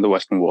before in the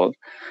Western world.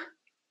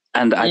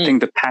 And I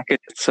think the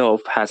package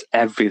itself has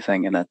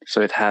everything in it.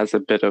 So it has a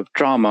bit of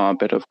drama, a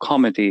bit of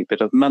comedy, a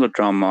bit of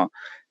melodrama,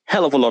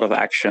 hell of a lot of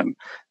action.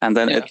 And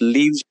then it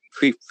leaves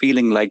you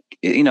feeling like,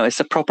 it's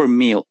a proper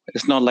meal.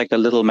 It's not like a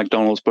little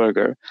McDonald's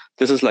burger.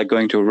 This is like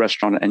going to a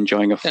restaurant and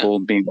enjoying a full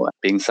meal and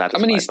being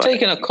satisfied. I mean, he's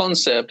taken a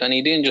concept and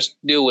he didn't just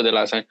deal with it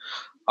like saying,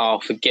 oh,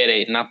 forget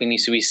it. Nothing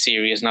needs to be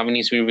serious. Nothing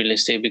needs to be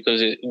realistic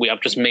because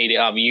I've just made it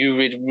up.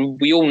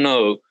 We all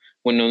know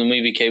when the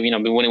movie came,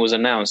 when it was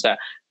announced that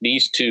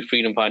these two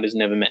freedom fighters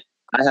never met.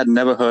 I had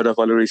never heard of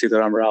Valerie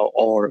Sitaram Rao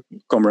or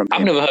Komram.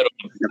 I've never heard of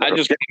them. I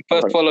just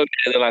first followed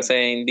it like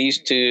saying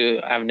these two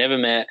I've never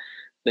met.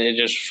 They're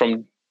just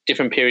from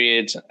different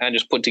periods and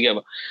just put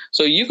together.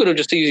 So you could have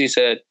just easily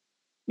said,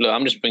 look,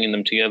 I'm just bringing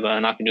them together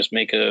and I can just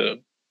make a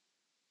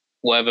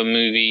whatever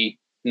movie,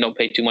 not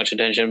pay too much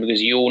attention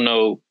because you all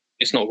know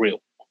it's not real.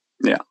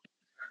 Yeah.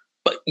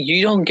 But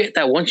you don't get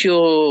that. Once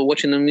you're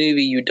watching the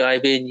movie, you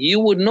dive in, you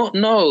would not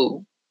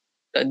know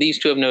that these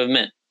two have never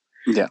met.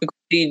 Yeah.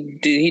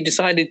 He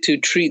decided to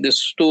treat the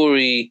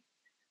story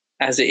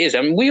as it is.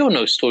 I mean, we all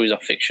know stories are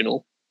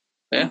fictional.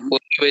 Yeah. Mm-hmm.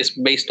 Whether it's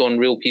based on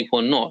real people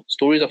or not.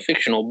 Stories are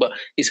fictional, but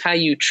it's how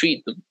you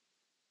treat them.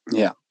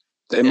 Yeah.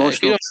 The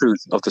emotional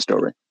truth of the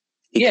story.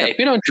 If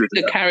you don't treat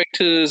the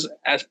characters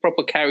as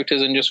proper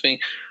characters and just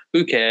think,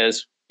 who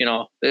cares?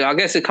 I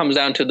guess it comes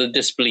down to the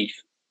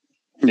disbelief.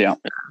 Yeah.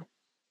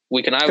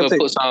 We can either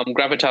put some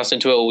gravitas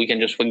into it or we can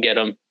just forget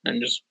them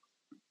and just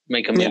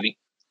make a movie.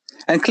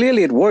 And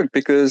clearly it worked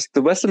because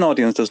the Western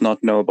audience does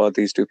not know about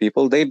these two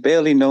people. They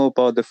barely know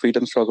about the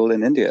freedom struggle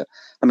in India.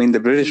 I mean, the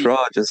British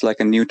Raj is like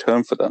a new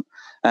term for them.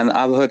 And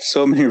I've heard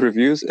so many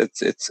reviews.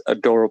 It's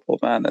adorable,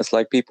 man. It's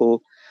like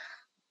people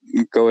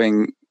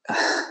going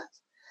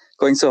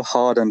so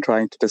hard and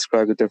trying to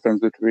describe the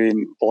difference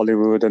between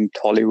Bollywood and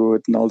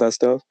Tollywood and all that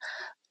stuff.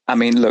 I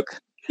mean, look,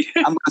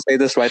 I'm going to say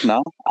this right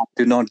now. I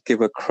do not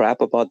give a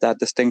crap about that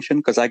distinction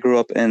because I grew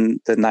up in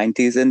the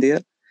 90s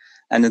India.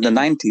 And in the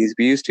 90s,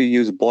 we used to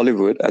use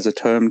Bollywood as a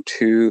term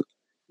to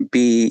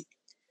be,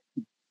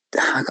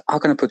 how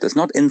can I put this?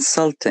 Not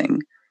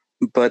insulting,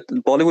 but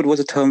Bollywood was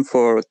a term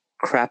for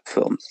crap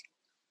films.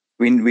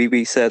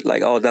 We said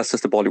like, oh, that's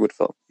just a Bollywood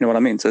film. You know what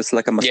I mean? So it's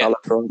like a masala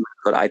film,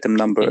 got item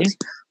numbers.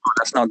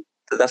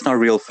 That's not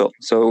real film.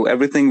 So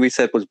everything we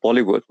said was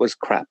Bollywood was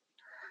crap.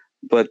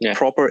 But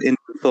proper Indian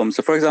films.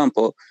 So for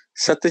example,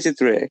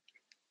 Satyajit Ray,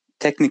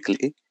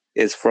 technically,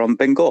 is from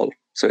Bengal.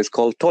 So it's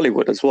called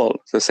Tollywood as well.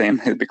 It's the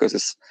same because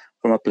it's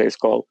from a place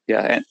called,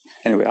 And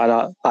anyway,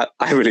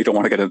 I really don't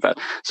want to get into that.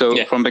 So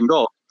from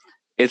Bengal,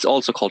 it's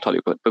also called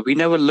Tollywood. But we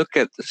never look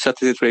at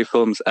Satyajit Ray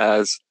films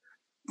as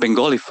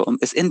Bengali film.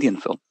 It's Indian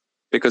film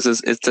because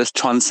it just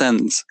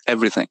transcends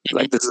everything.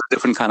 Like this is a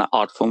different kind of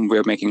art form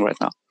we're making right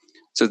now.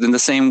 So in the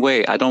same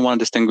way, I don't want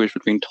to distinguish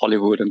between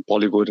Tollywood and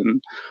Bollywood and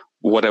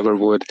whatever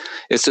would.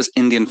 It's just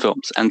Indian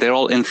films, and they're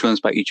all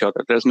influenced by each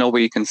other. There's no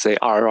way you can say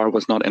RRR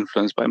was not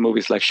influenced by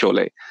movies like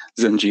Sholay,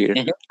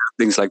 Zanjeer,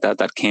 things like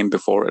that came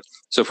before it.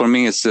 So for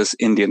me, it's just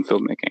Indian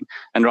filmmaking.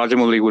 And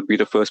Rajamouli would be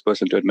the first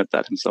person to admit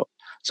that himself.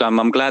 So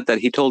I'm glad that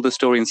he told the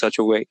story in such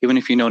a way. Even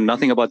if you know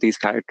nothing about these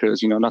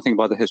characters, you know nothing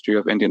about the history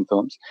of Indian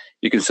films,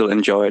 you can still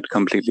enjoy it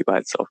completely by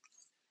itself.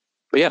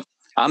 But yeah,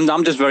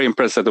 I'm just very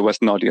impressed that the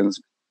Western audience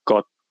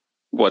got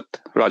what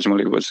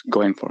Rajamouli was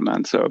going for,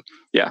 man. So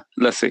yeah,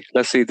 let's see.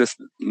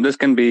 This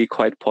can be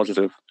quite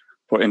positive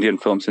for Indian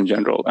films in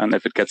general, and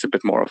if it gets a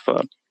bit more of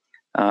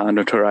a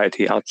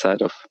notoriety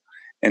outside of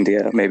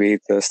India, maybe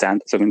the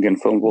standards of Indian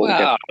film will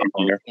get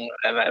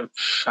higher.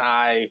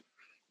 I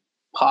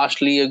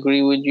partially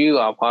agree with you.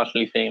 I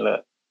partially think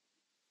that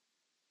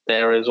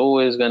there is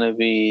always going to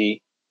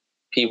be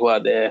people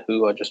out there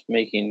who are just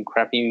making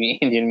crappy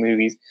Indian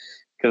movies.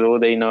 Because all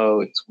they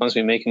know is once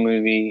we make a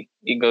movie,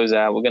 it goes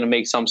out, we're going to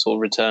make some sort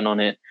of return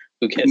on it.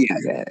 Who cares?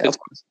 Yeah, of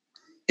course.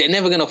 They're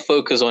never going to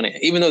focus on it.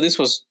 Even though this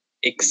was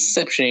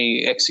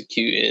exceptionally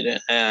executed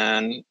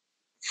and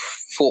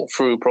thought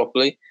through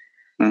properly,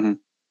 I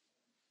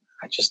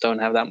just don't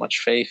have that much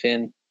faith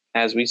in,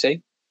 as we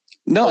say.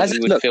 No, it's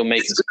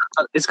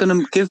going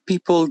to give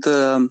people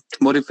the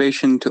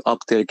motivation to up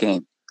their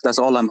game. That's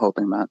all I'm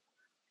hoping, man.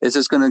 It's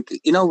just going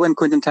to, when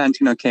Quentin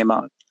Tarantino came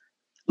out,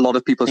 a lot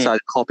of people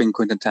started copying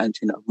Quentin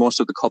Tarantino.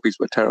 Most of the copies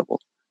were terrible,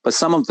 but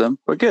some of them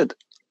were good.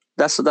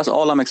 That's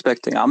all I'm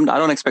expecting. I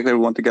don't expect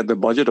everyone to get the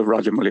budget of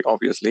Rajamouli,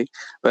 obviously,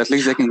 but at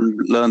least they can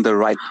learn the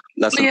right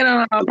lesson.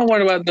 Yeah, I'm not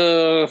worried about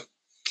the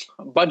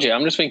budget.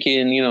 I'm just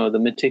thinking, the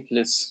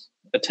meticulous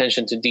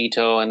attention to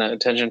detail and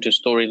attention to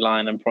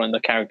storyline and putting the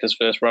characters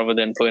first rather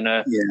than putting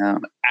acting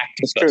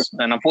first.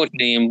 And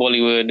unfortunately, in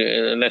Bollywood,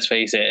 let's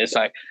face it, it's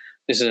like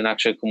this is an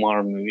Akshay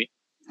Kumar movie.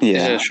 Yeah.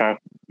 This is a Shah Rukh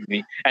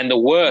movie, and the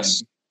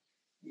worst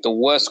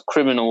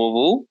criminal of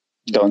all.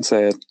 Don't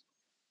say it.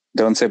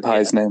 Don't say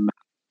Bhai's name.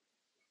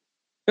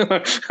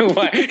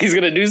 Why? He's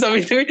going to do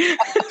something to me?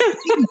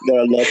 There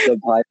are lots of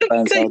Bhai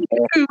fans out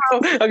there.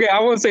 Okay, I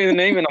won't say the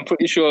name, and I'm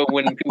pretty sure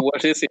when people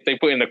watch this, if they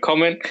put in the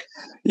comment,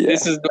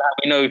 this is how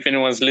we know if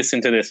anyone's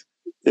listened to this.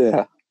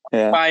 Yeah.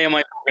 Why am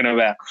I talking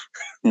about?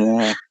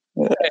 Yeah.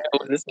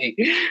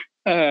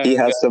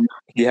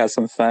 He has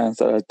some fans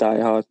that are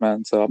diehard,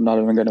 man, so I'm not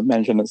even going to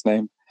mention his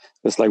name.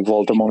 It's like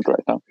Voldemort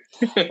right now.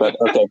 But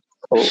okay,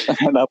 cool.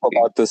 Enough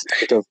about the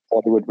state of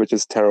Bollywood, which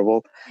is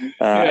terrible.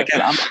 Again,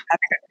 I'm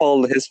happy to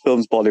call his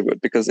films Bollywood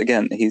because,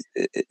 again,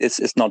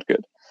 it's not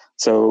good.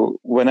 So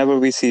whenever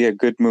we see a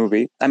good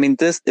movie, I mean,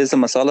 this is a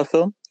masala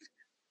film.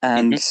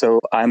 And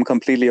so I'm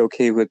completely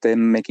okay with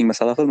them making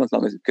masala film as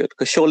long as it's good.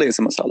 Because Sholay is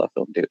a masala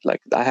film, dude.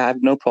 Like, I have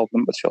no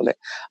problem with Sholay.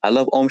 I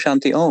love Om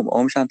Shanti Om.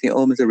 Om Shanti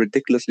Om is a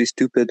ridiculously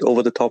stupid,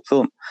 over-the-top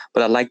film.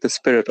 But I like the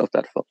spirit of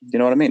that film. You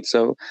know what I mean?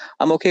 So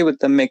I'm okay with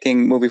them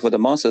making movie for the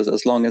masses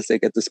as long as they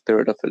get the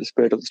spirit of the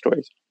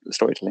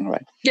storytelling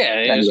right.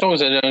 Yeah, as long as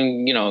they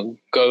don't,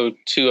 go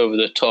too over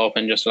the top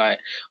and just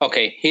like,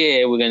 okay,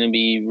 here we're going to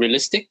be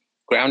realistic,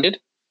 grounded.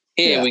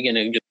 Here we're going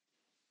to just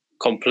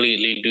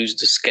completely lose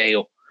the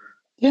scale.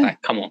 Yeah,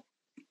 like, come on.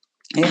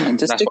 Yeah, man,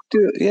 just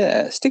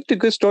stick to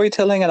good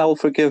storytelling, and I will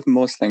forgive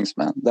most things,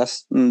 man.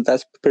 That's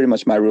pretty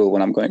much my rule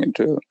when I'm going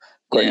into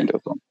a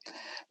film.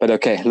 But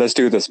okay, let's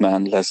do this,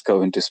 man. Let's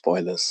go into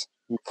spoilers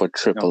for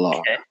Triple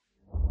R.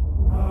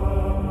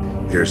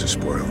 Here's a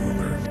spoiler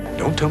alert.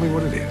 Don't tell me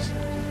what it is.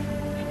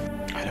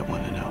 I don't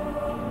want to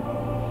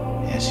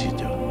know. Yes, you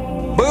do.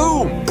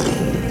 Boom!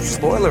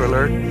 Spoiler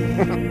alert.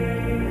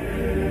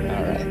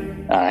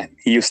 All right.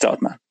 You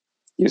start, man.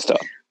 You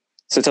start.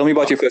 So tell me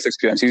about your first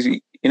experience. When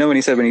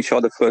you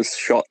shot the first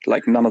shot,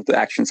 like none of the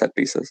action set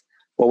pieces,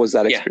 what was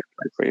that experience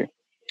like for you?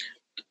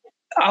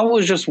 I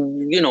was just,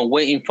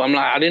 waiting for,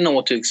 I didn't know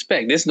what to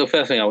expect. This is the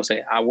first thing I would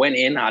say. I went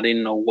in, I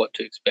didn't know what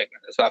to expect.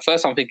 So at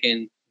first I'm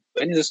thinking,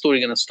 when is the story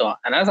going to start?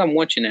 And as I'm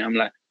watching it, I'm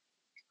like,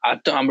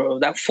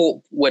 that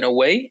thought went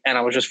away and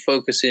I was just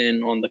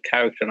focusing on the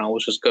character and I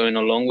was just going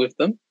along with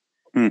them.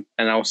 And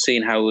I was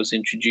seeing how it was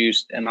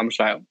introduced and I'm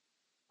just like,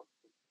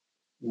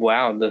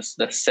 wow, the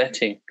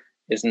setting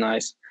is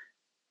nice.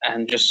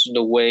 And just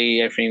the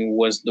way everything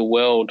was, the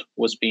world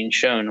was being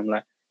shown. I'm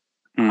like,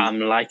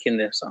 I'm liking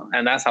this.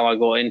 And that's how I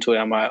got into it.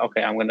 I'm like,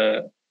 okay, I'm going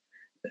to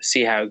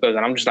see how it goes.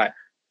 And I'm just like,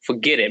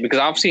 forget it. Because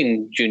I've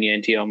seen Junior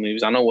NTR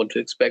movies. I know what to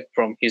expect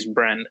from his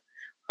brand.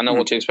 I know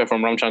what to expect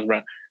from Ramchand's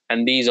brand.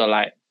 And these are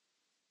like,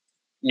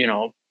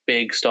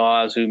 big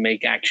stars who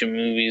make action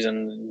movies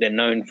and they're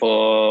known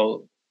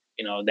for,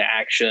 their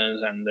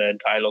actions and their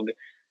dialogue.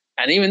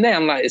 And even there,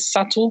 I'm like, it's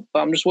subtle,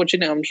 but I'm just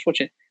watching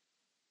it.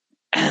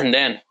 And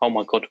then, oh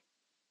my God.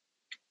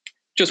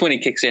 Just when he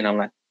kicks in, I'm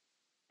like,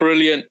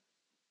 brilliant.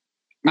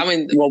 I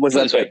mean, what was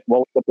that bit? What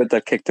was the bit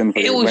that kicked in for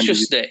you? It was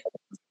just the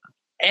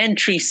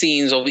entry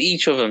scenes of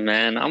each of them,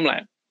 man. I'm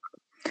like,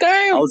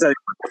 damn. I was like,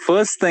 the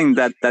first thing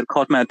that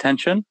caught my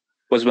attention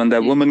was when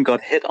that woman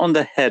got hit on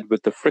the head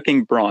with the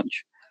freaking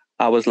branch.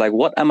 I was like,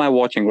 what am I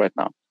watching right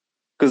now?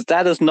 Because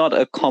that is not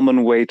a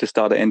common way to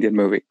start an Indian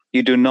movie.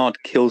 You do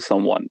not kill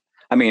someone.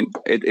 I mean,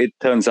 it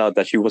turns out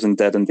that she wasn't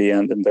dead in the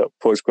end in the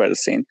post-credit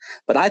scene,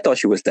 but I thought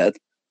she was dead.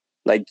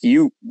 Like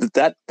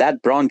that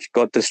branch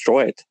got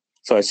destroyed,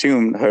 so I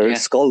assume her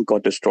skull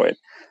got destroyed.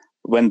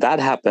 When that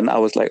happened, I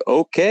was like,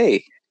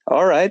 okay,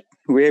 all right,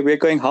 we're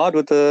going hard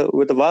with the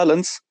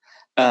violence,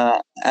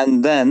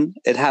 and then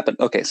it happened.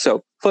 Okay,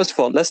 so first of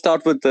all, let's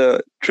start with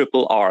the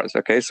triple R's.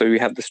 Okay, so we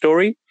have the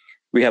story,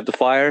 we have the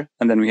fire,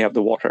 and then we have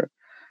the water.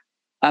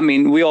 I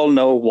mean, we all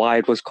know why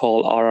it was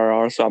called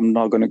RRR, so I'm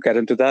not going to get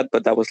into that,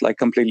 but that was like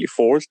completely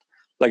forced.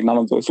 Like none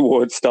of those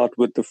words start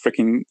with the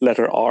freaking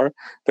letter R.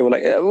 They were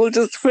like, we'll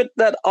just fit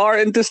that R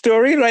into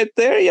story right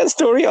there. Yeah,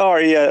 story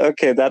R. Yeah,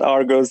 okay, that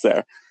R goes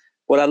there.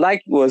 What I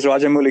liked was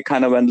Rajamouli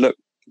kind of went, look,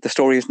 the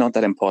story is not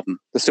that important.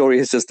 The story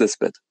is just this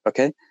bit,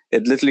 okay?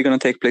 It's literally going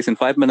to take place in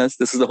 5 minutes.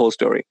 This is the whole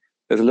story.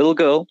 There's a little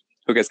girl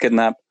who gets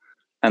kidnapped,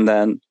 and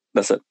then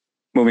that's it.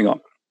 Moving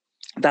on.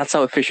 That's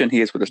how efficient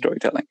he is with the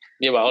storytelling.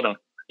 Yeah, but hold on.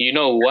 You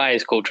know why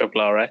it's called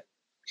Triple R, right?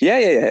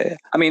 Yeah.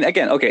 I mean,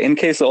 again, okay, in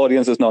case the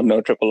audience does not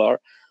know Triple R,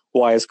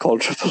 why it's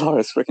called Triple R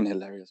is freaking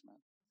hilarious,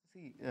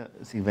 man.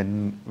 See,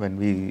 when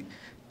we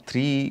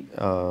three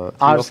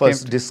of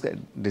us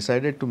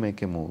decided to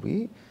make a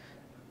movie,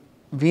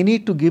 we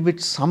need to give it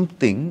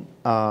something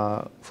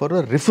for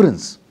a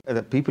reference.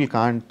 People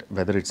can't,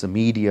 whether it's the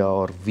media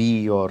or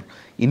we or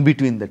in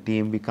between the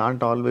team, we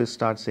can't always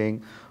start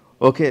saying,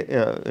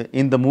 okay,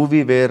 in the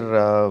movie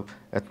where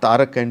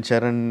Tarak and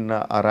Charan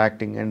are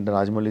acting and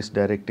Rajamouli is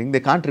directing, they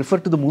can't refer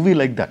to the movie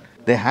like that.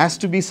 There has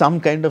to be some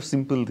kind of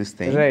simple this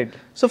thing. Right.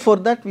 So for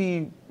that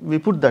we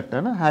put that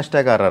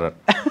hashtag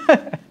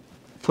RRR.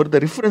 For the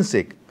reference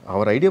sake,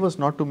 our idea was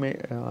not to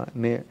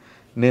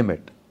name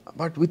it.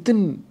 But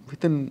within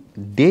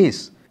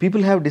days,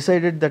 people have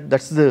decided that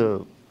that's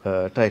the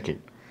title.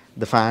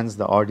 The fans,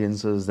 the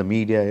audiences, the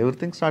media,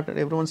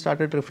 everyone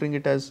started referring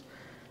it as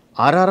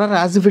RRR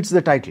as if it's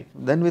the title.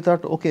 Then we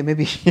thought, okay,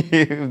 maybe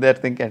if they're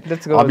thinking,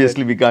 let's go.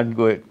 Obviously, we can't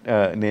go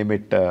name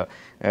it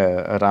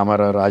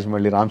Ramara,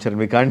 Rajamouli, Ramcharan.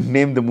 We can't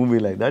name the movie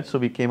like that. So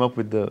we came up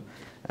with the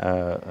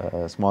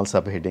small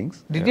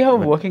subheadings. Did you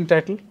have a working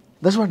title?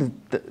 That's what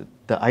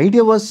the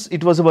idea was.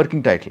 It was a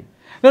working title.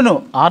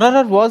 No.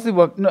 RRR was the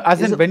work. No,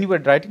 as in when you were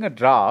writing a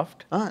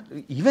draft.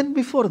 Even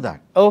before that.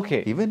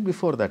 Okay. Even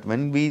before that,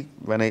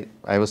 when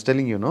I was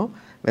telling you,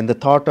 when the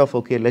thought of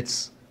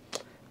let's.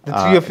 The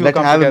three of you let's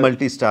have together. A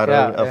multi-star,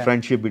 a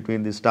friendship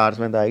between the stars.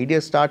 When the idea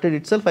started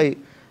itself, I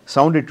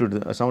sounded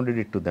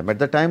it to them. At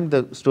the time,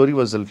 the story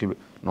was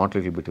not a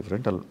little bit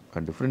different,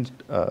 a different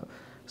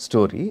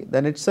story.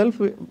 Then itself,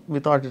 we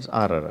thought it's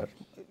RRR.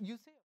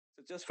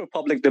 Just for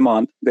public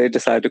demand, they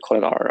decided to call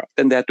it RRR.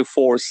 Then they had to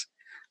force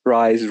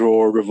rise,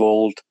 roar,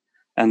 revolt,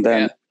 and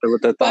then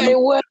but it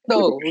worked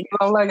though.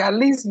 Like at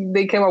least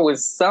they came up with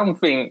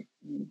something.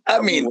 I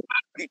mean,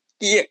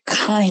 yeah,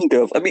 kind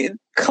of. I mean,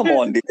 come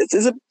on, dude.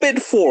 It's a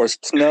bit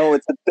forced. No,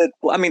 it's a bit.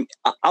 I mean,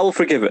 I will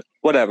forgive it,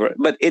 whatever.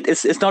 But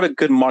it's not a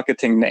good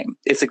marketing name.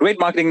 It's a great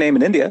marketing name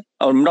in India,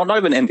 or not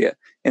even India.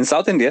 In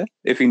South India,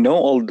 if you know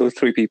all those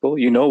three people,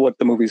 you know what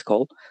the movie's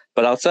called.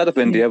 But outside of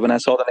India, when I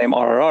saw the name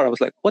RRR, I was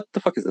like, what the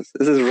fuck is this?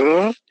 This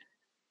is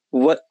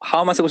what?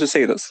 How am I supposed to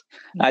say this?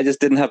 I just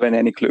didn't have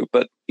any clue.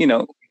 But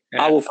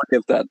I will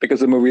forgive that because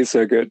the movie is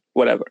so good.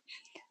 Whatever.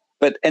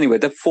 But anyway,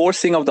 the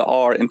forcing of the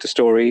R into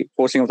story,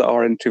 forcing of the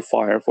R into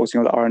fire, forcing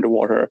of the R into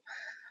water,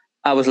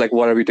 I was like,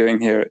 what are we doing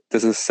here?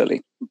 This is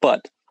silly.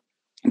 But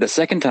the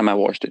second time I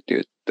watched it,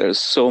 dude, there's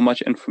so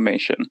much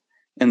information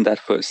in that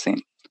first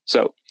scene.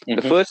 So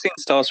the first scene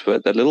starts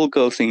with a little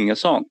girl singing a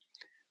song.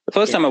 The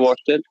first time I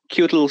watched it,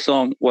 cute little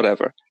song,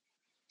 whatever.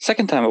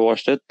 Second time I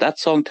watched it, that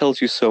song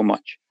tells you so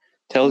much.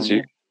 Tells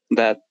you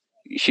that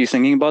she's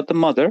singing about the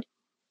mother,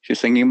 she's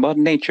singing about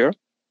nature,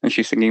 and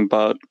she's singing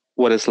about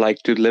what it's like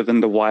to live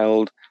in the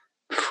wild,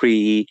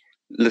 free,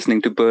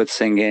 listening to birds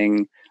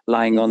singing,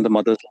 lying on the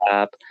mother's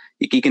lap.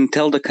 You can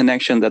tell the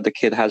connection that the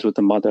kid has with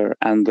the mother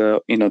and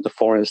the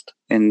forest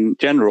in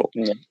general,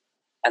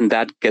 and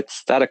that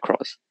gets that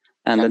across.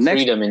 And the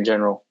next freedom in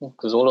general,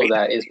 because all of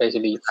that is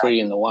basically free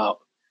in the wild.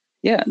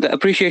 Yeah, the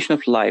appreciation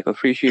of life,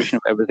 appreciation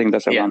of everything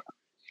that's around.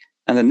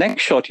 And the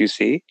next shot you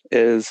see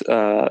is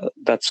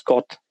that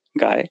Scott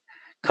guy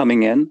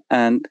coming in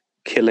and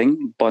killing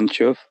a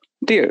bunch of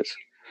deers.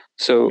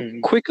 So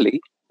quickly,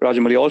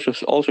 Rajamouli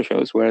also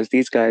shows, whereas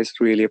these guys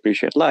really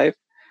appreciate life,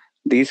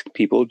 these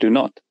people do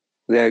not.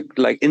 They're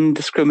like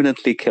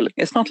indiscriminately killing.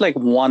 It's not like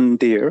one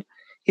deer.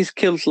 He's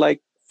killed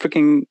like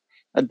freaking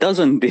a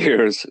dozen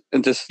deers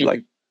and just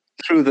like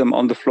threw them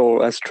on the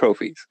floor as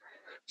trophies.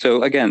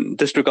 So again,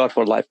 disregard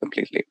for life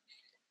completely.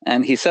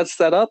 And he sets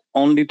that up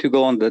only to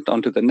go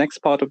onto the next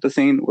part of the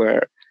scene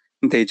where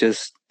they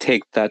just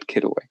take that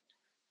kid away,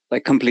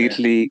 like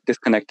completely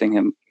disconnecting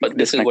him. But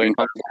this is where it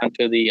comes down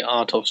to the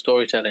art of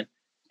storytelling.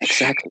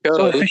 Exactly. show,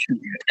 So efficient.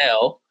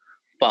 tell,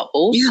 but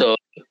also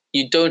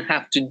you don't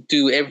have to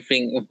do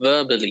everything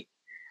verbally.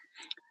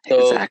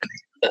 So Exactly.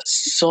 the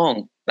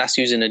song, that's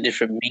using a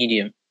different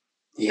medium.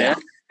 Yeah.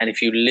 And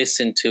if you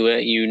listen to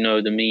it, you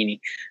know the meaning.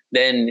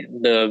 Then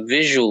the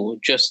visual,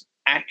 just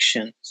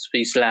action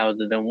speaks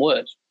louder than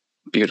words.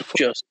 Beautiful.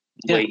 Just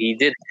the way he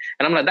did it.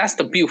 And I'm like, that's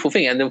the beautiful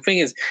thing. And the thing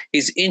is,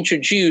 he's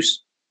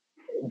introduced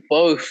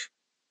both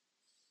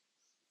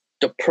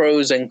the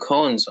pros and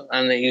cons,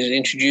 and he's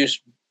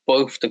introduced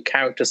both the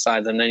character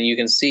sides, and then you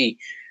can see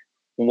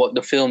what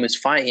the film is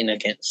fighting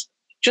against.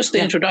 Just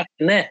the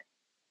introduction there.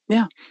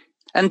 Yeah.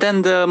 And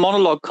then the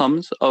monologue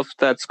comes of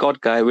that Scott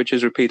guy, which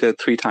is repeated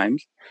 3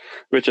 times,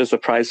 which is the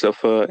price of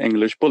an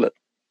English bullet.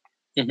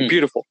 Mm-hmm.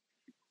 Beautiful.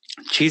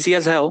 Cheesy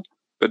as hell,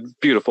 but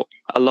beautiful.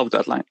 I love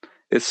that line.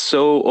 It's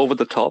so over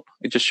the top.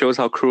 It just shows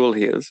how cruel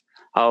he is,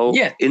 how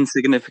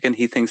insignificant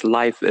he thinks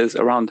life is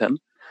around him.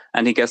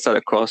 And he gets that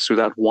across through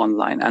that one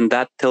line. And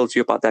that tells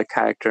you about that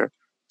character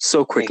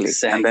so quickly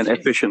and then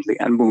efficiently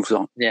and moves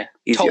on. Yeah.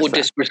 Easy Total as that.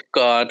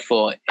 disregard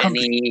for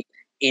any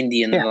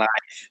Indian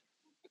life.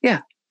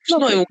 Yeah. It's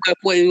not even worth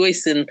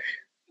wasting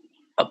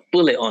a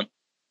bullet on.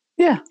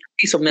 Yeah.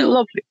 Piece of metal.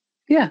 Lovely.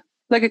 Yeah.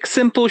 Like a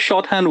simple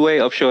shorthand way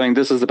of showing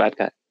this is the bad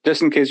guy.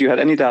 Just in case you had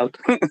any doubt,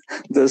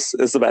 this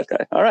is the bad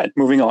guy. All right,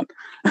 moving on.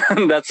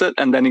 That's it.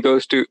 And then he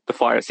goes to the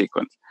fire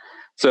sequence.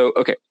 So,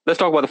 okay, let's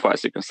talk about the fire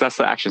sequence. That's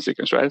the action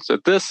sequence, right? So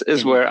this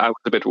is where I was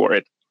a bit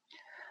worried.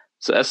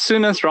 So as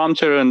soon as Ram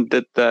Charan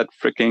did that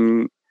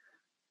freaking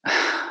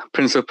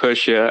Prince of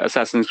Persia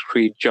Assassin's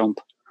Creed jump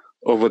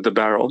over the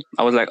barrel,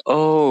 I was like,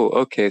 oh,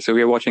 okay, so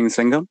we are watching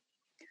Singham.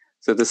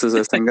 So this is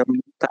a Singham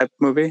type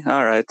movie.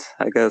 All right,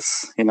 I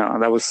guess,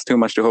 that was too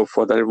much to hope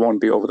for, that it won't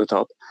be over the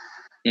top.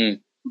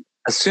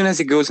 As soon as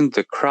he goes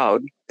into the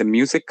crowd, the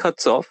music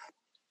cuts off.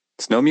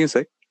 It's no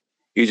music.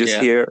 You just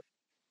hear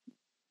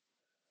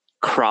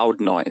crowd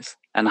noise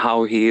and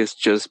how he is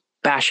just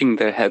bashing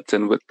their heads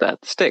in with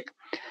that stick.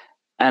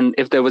 And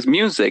if there was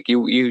music,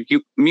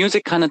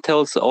 music kind of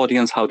tells the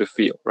audience how to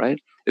feel, right?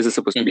 Is it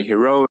supposed to be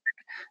heroic?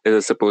 Is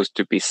it supposed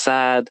to be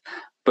sad?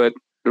 But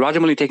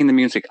Rajamouli taking the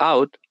music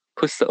out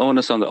puts the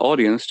onus on the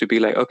audience to be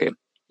like, okay,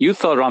 you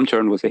thought Ram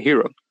Charan was a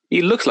hero.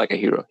 He looks like a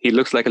hero. He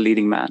looks like a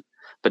leading man.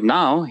 But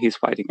now he's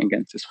fighting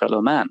against his fellow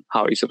man.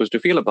 How are you supposed to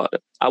feel about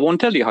it? I won't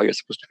tell you how you're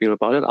supposed to feel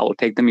about it. I will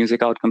take the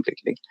music out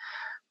completely.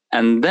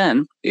 And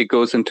then it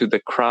goes into the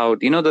crowd.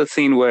 You know the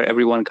scene where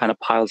everyone kind of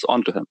piles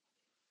onto him?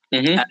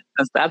 And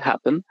as that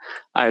happened,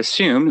 I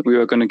assumed we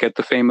were going to get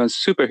the famous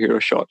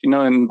superhero shot.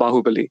 In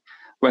Bahubali,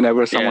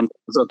 whenever someone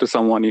comes up to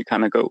someone, you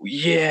kind of go,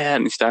 yeah,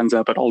 and he stands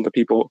up and all the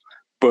people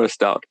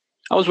burst out.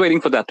 I was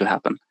waiting for that to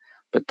happen.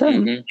 But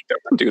then he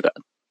doesn't do that.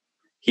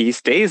 He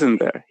stays in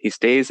there. He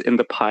stays in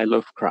the pile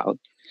of crowd.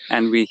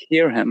 And we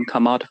hear him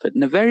come out of it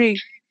in a very,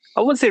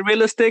 I wouldn't say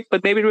realistic,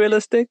 but maybe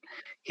realistic.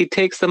 He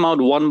takes them out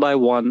one by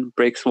one,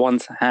 breaks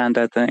one's hand,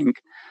 I think,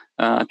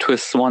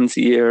 twists one's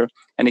ear,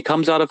 and he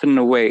comes out of it in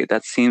a way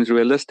that seems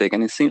realistic.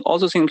 And it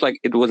also seems like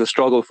it was a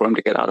struggle for him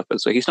to get out of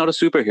it. So he's not a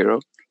superhero.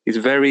 He's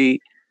very,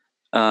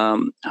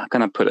 how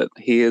can I put it?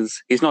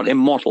 He's not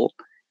immortal.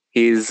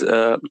 He's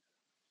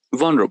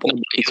vulnerable.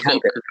 He's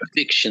got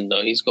conviction,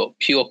 though. He's got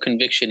pure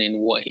conviction in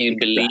what he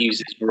believes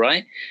is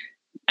right.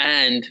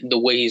 And the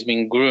way he's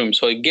been groomed.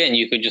 So again,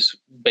 you could just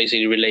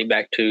basically relate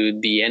back to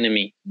The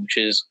Enemy, which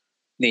is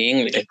the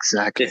English.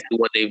 Exactly. This is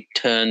what they've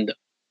turned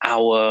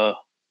our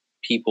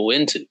people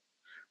into.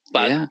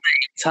 But at the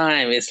same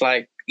time, it's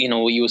like,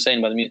 what you were saying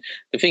about the music.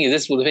 The thing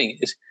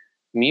is,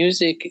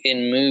 music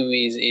in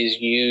movies is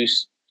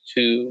used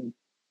to,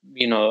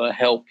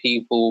 help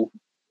people,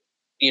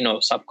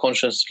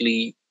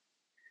 subconsciously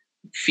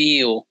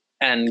feel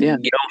and get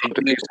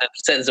a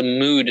sense of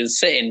mood and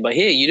setting. But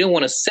here, you didn't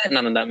want to set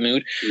none of that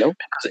mood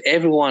because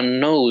everyone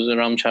knows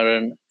Ram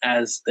Charan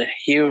as the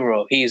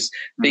hero. He's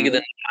bigger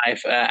than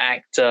life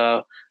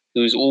actor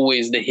who's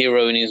always the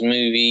hero in his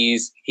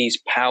movies.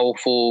 He's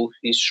powerful.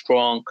 He's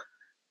strong.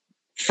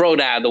 Throw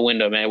that out the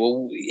window, man.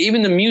 Well,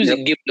 even the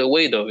music gives it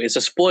away, though. It's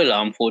a spoiler,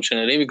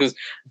 unfortunately, because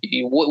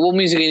what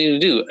music are you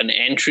going to do? An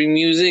entry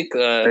music?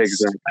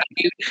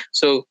 Exactly.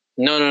 So,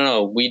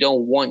 no. We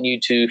don't want you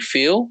to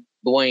feel.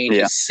 We want you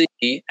to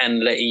see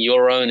and let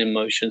your own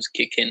emotions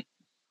kick in.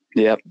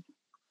 Yep.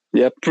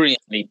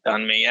 Brilliantly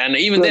done, me. And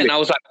even then, I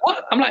was like,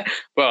 what? I'm like,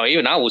 bro,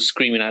 even I was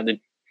screaming at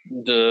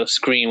the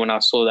screen when I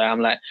saw that.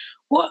 I'm like,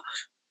 what?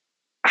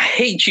 I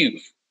hate you.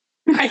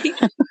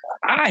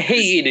 I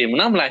hated him.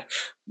 And I'm like,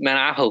 man,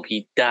 I hope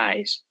he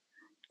dies.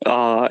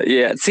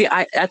 See,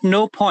 at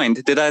no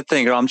point did I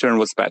think Ram Charan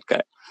was a bad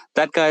guy.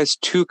 That guy is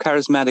too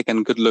charismatic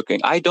and good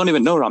looking. I don't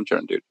even know Ram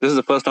Charan, dude. This is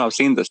the first time I've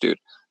seen this dude.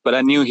 But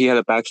I knew he had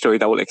a backstory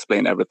that will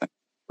explain everything,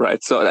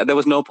 right? So there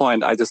was no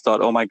point. I just thought,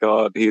 oh my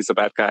God, he's a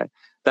bad guy.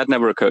 That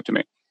never occurred to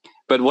me.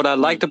 But what I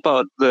liked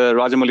about the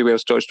Rajamouli way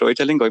of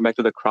storytelling, going back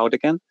to the crowd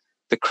again,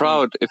 the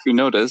crowd, if you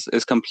notice,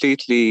 is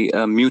completely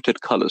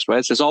muted colors,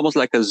 right? So it's almost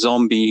like a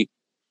zombie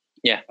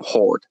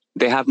horde.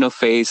 They have no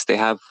face. They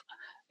have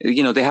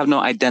no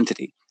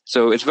identity.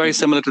 So it's very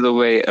similar to the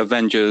way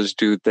Avengers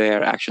do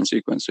their action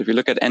sequence. So if you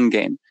look at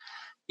Endgame,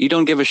 you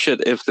don't give a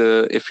shit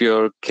if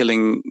you're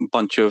killing a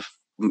bunch of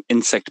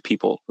insect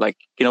people. Like,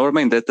 you know what I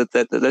mean?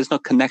 There's no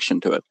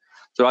connection to it.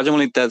 So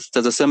Rajamouli does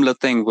a similar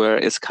thing where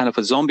it's kind of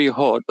a zombie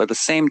horde, but at the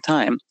same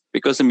time,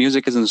 because the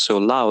music isn't so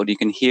loud, you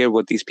can hear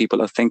what these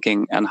people are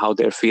thinking and how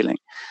they're feeling.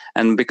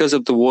 And because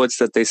of the words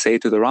that they say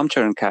to the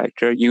Ramcharan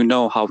character, you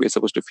know how we're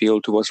supposed to feel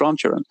towards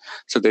Ramcharan.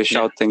 So they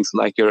shout things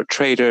like, you're a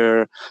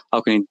traitor, how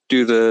can you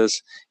do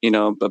this? You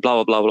know, blah,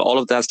 blah, blah, blah. All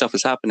of that stuff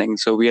is happening.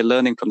 So we are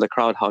learning from the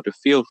crowd how to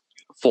feel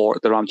for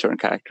the Ramcharan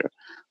character.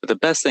 But the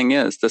best thing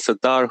is, the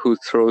Sardar who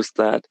throws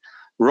that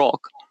rock,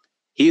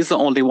 he's the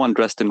only one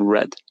dressed in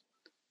red.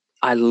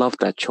 I love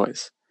that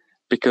choice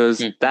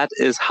because that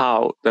is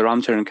how the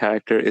Ramcharan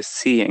character is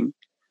seeing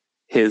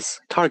his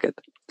target.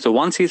 So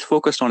once he's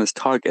focused on his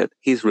target,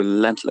 he's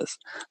relentless.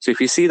 So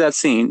if you see that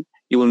scene,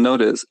 you will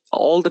notice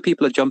all the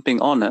people are jumping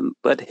on him,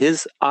 but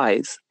his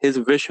eyes, his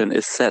vision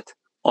is set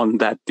on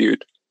that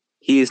dude.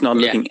 He is not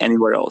looking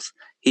anywhere else.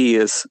 He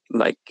is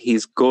like,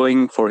 he's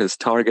going for his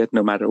target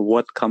no matter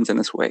what comes in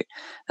his way.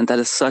 And that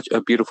is such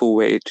a beautiful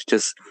way to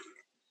just,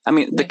 I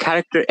mean, the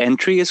character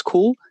entry is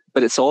cool,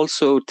 but it's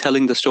also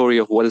telling the story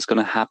of what is going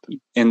to happen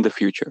in the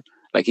future.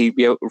 Like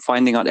we are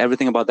finding out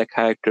everything about that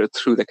character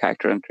through the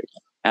character entry.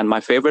 And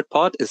my favorite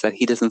part is that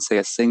he doesn't say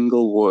a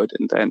single word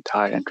in the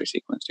entire entry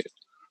sequence.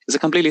 It's a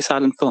completely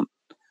silent film.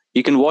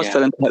 You can watch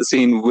that entire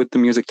scene with the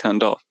music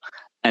turned off,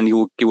 and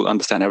you will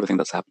understand everything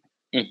that's happening.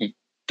 Mm-hmm.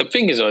 The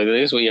thing is, though,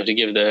 this is what you have to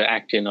give the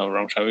acting of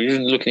Ramcharan. When you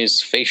look at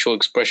his facial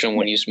expression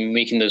when he's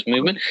making those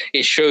movements,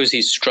 it shows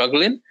he's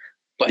struggling,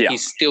 but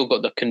he's still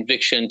got the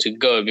conviction to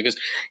go because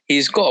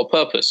he's got a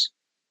purpose.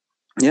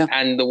 Yeah.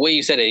 And the way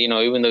you said it, you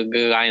know, even the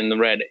guy in the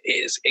red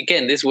is,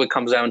 again, this is what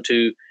comes down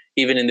to,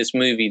 even in this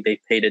movie, they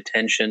paid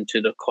attention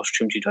to the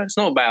costume tutorial. It's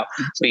not about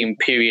being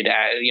period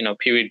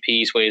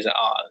piece where it's,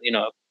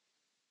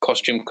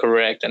 costume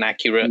correct and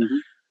accurate. Mm-hmm.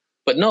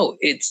 But no,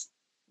 it's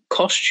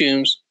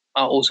costumes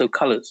are also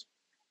colors.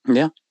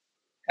 Yeah.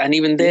 And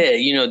even there,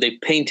 you know, they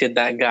painted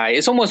that guy.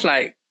 It's almost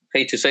like,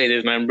 hate to say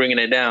this, man, bringing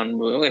it down.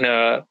 We're going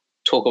to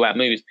talk about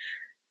movies.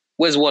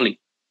 Where's Wally?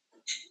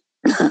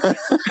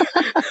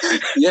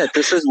 Yeah,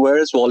 this is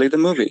Where's Wally the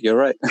movie. You're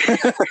right.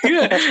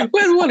 Yeah,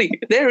 where's Wally?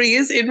 There he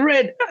is in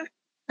red.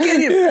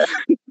 Get him.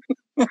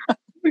 Yeah.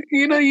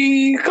 You know,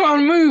 you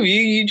can't move.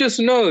 You just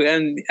know.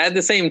 And at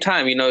the same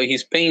time, you know,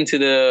 he's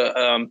painted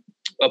a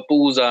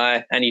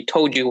bullseye and he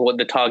told you what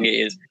the target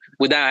is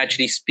without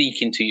actually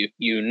speaking to you.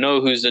 You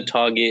know who's the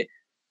target,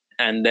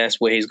 and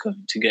that's where he's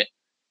going to get.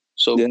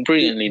 So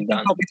brilliantly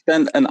done. We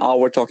spent an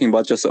hour talking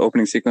about just the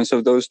opening sequence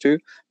of those two.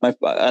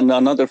 And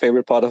another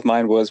favorite part of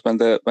mine was when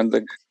the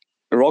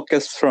rock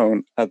gets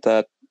thrown at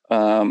that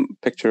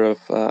picture of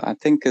I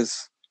think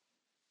is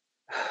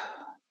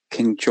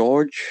King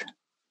George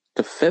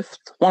V,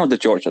 one of the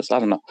Georges. I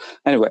don't know.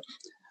 Anyway,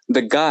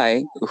 the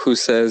guy who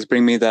says,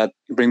 "Bring me that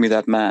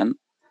man."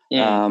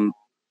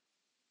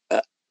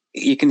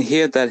 You can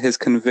hear that his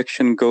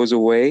conviction goes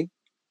away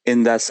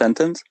in that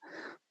sentence.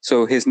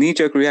 So his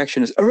knee-jerk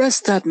reaction is,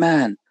 "Arrest that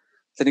man."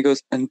 Then he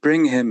goes, "And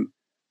bring him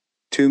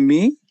to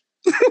me."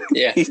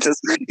 Yeah. he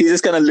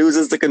just kind of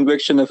loses the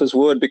conviction of his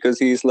word because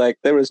he's like,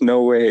 there is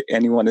no way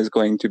anyone is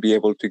going to be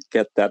able to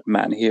get that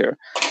man here.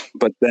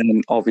 But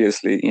then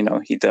obviously, you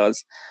know, he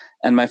does.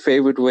 And my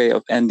favorite way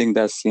of ending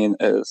that scene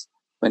is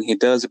when he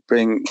does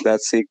bring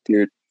that Sikh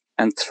dude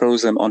and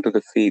throws him onto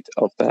the feet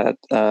of that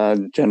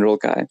general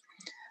guy.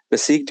 The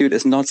Sikh dude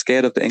is not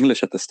scared of the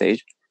English at the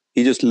stage.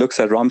 He just looks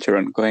at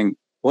Ramcharan going,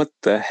 "What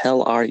the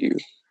hell are you?"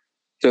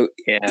 So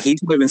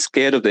he's not even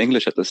scared of the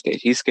English at the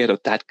stage. He's scared of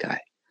that guy.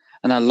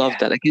 And I love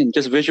that. Again,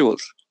 just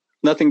visuals.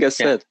 Nothing gets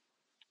said.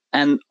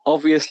 And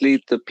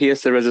obviously the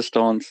pièce de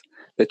résistance,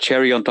 the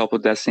cherry on top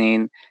of that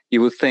scene,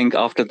 you would think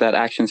after that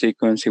action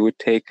sequence, he would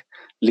take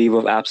leave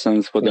of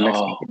absence for the next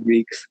couple of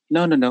weeks.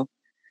 No.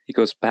 He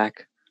goes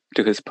back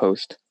to his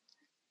post,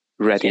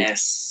 ready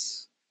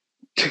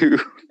to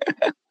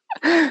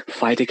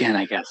fight again,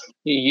 I guess.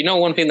 You know,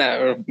 one thing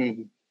that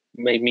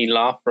made me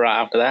laugh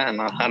right after that, and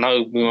I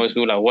know most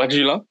people are like, "Why did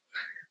you laugh?"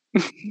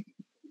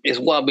 It's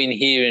what I've been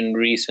hearing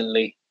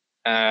recently.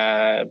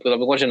 Because I've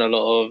been watching a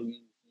lot of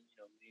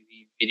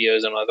movie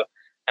videos and other,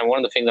 and one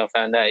of the things I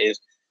found out is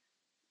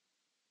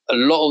a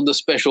lot of the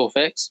special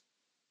effects,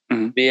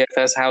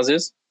 VFX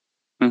houses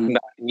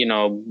that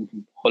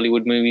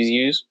Hollywood movies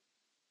use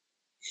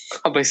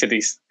are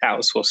basically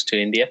outsourced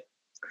to India.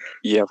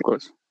 Yeah, of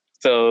course.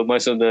 So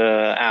most of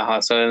the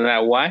so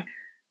that why?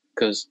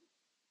 Because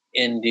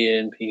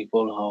Indian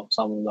people are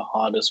some of the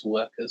hardest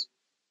workers.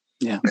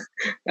 Yeah.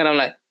 And I'm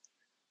like,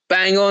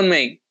 bang on,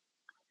 mate.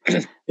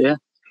 Yeah.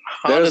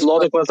 There's a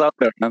lot of us out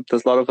there, man.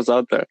 There's a lot of us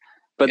out there.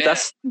 But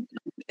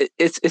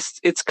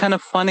it's kind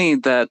of funny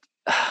that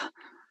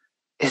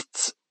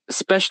it's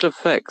special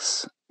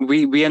effects.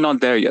 We are not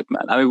there yet,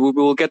 man. I mean, we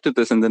will get to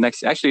this in the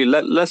next. Actually,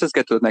 let's just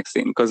get to the next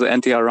scene because the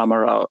NTR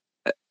Ramarao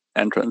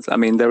entrance. I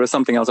mean, there was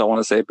something else I want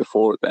to say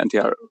before the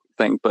NTR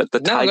thing, but the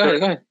tiger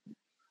go ahead.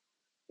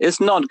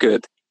 It's not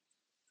good.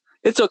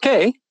 It's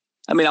okay.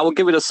 I mean, I will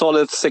give it a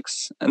solid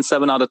 6 and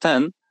 7 out of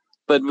 10.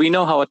 But we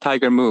know how a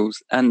tiger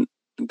moves, and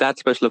that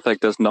special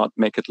effect does not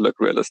make it look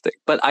realistic.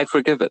 But I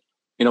forgive it.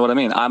 You know what I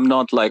mean? I'm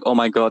not like, oh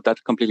my God, that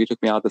completely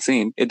took me out of the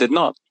scene. It did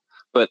not.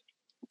 But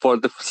for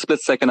the split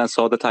second I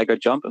saw the tiger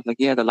jump, I was like,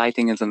 yeah, the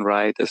lighting isn't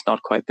right. It's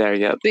not quite there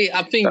yet. See,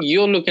 I think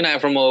you're looking at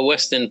it from a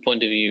Western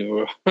point of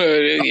view, bro.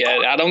 Yeah,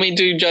 I don't mean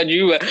to judge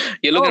you, but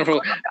you're looking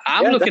from.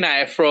 I'm looking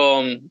at it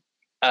from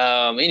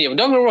India.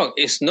 Don't get me wrong,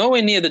 it's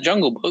nowhere near the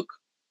Jungle Book.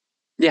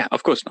 Yeah,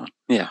 of course not.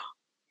 Yeah,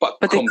 but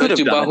they could compared have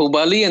to done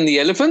Bahubali and the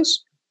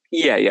elephants.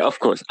 Yeah, of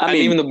course. I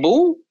mean, even the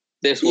bull.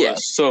 This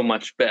was so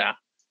much better.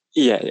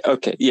 Yeah.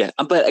 Okay. Yeah.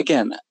 But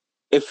again,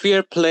 if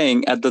we're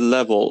playing at the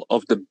level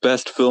of the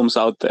best films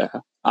out there,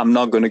 I'm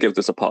not going to give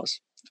this a pass.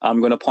 I'm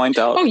going to point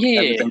out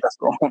everything that's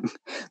wrong.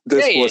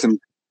 This wasn't.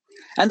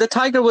 And the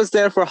tiger was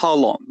there for how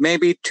long?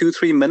 Maybe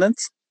 2-3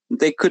 minutes?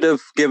 They could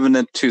have given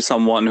it to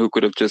someone who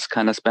could have just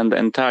kind of spent the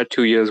entire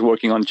 2 years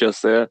working on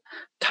just the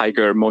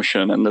tiger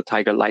motion and the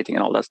tiger lighting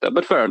and all that stuff.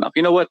 But fair enough.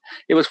 You know what?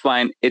 It was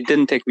fine. It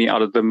didn't take me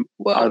out of the movie.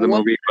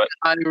 But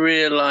I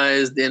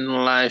realized in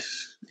life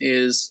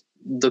is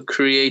the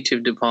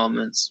creative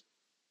departments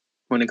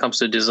when it comes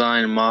to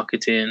design and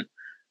marketing.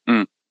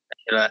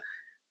 Like,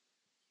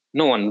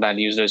 no one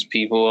values those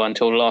people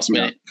until last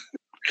minute.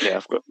 Yeah,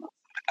 of course.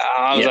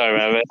 I'm sorry,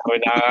 man.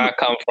 I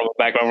come from a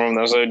background from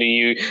them, so do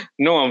you.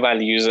 No one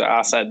values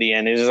us at the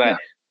end. It's just like,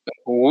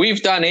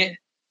 we've done it.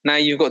 Now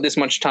you've got this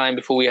much time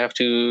before we have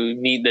to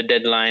meet the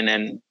deadline,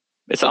 and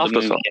it's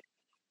afterthought.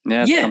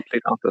 Yeah, it's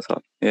complete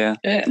afterthought. Yeah.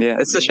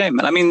 It's a shame.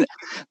 I mean,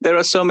 there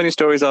are so many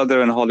stories out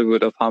there in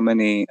Hollywood of how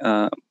many,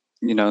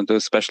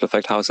 those special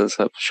effect houses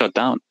have shut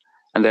down,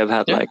 and they've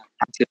had like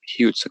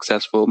huge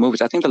successful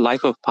movies. I think the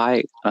Life of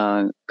Pi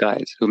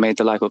guys who made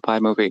the Life of Pi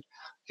movie,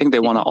 I think they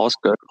won an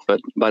Oscar, but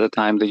by the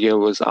time the year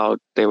was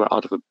out, they were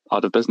out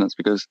of business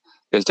because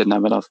they just didn't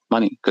have enough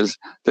money. Because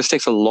this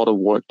takes a lot of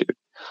work, dude.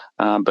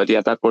 But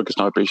yeah, that work is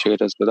not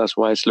appreciated, so that's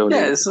why slowly.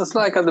 Yeah, it's just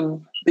like at the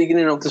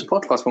beginning of this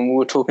podcast when we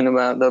were talking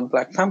about the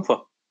Black Panther.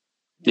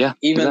 Yeah,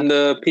 even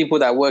the people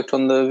that worked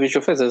on the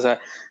visual effects, is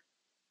like,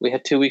 we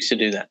had 2 weeks to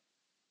do that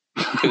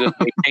because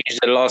they changed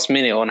the last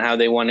minute on how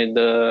they wanted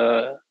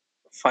the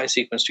fight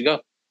sequence to go.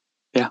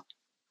 Yeah.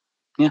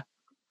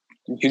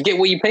 You get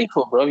what you pay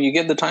for, bro. You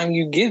get the time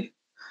you give.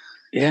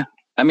 Yeah.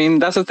 I mean,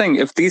 that's the thing.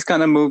 If these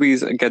kind of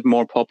movies get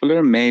more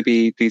popular,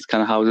 maybe these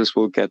kind of houses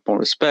will get more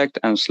respect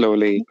and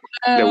slowly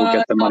they will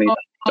get the money.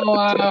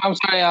 I'm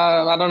sorry.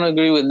 I don't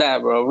agree with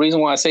that, bro. The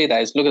reason why I say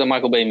that is look at the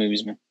Michael Bay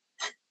movies, man.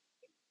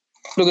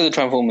 Look at the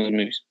Transformers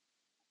movies.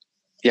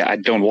 Yeah, I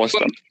don't watch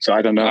them, so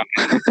I don't know.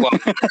 Well,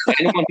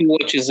 anyone who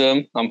watches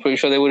them, I'm pretty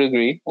sure they would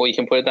agree, or you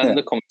can put it down in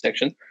the comment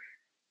section.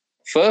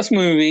 First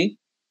movie,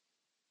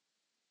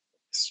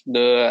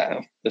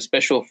 the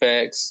special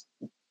effects,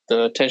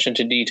 the attention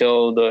to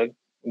detail,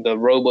 the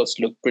robots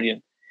look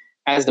brilliant.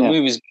 As the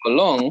movies go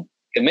along,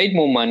 they made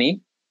more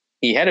money.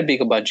 He had a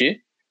bigger budget.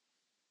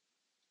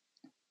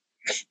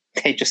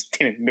 They just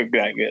didn't look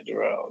that good,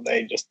 bro.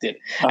 They just didn't.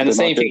 And the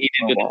same thing he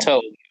did with the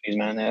Turtle movies,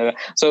 man.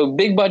 So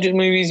big budget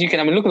movies, look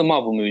at the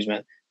Marvel movies,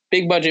 man.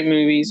 Big budget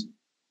movies,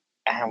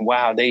 and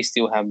wow, they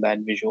still have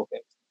bad visual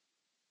effects.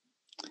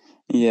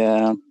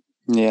 Yeah,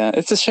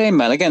 it's a shame,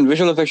 man. Again,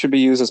 visual effects should be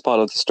used as part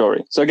of the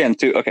story. So again,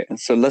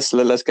 so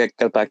let's get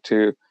back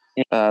to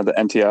the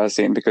NTR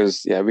scene,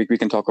 because we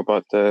can talk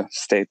about the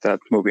state that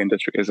movie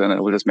industry is in, and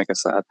it will just make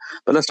us sad.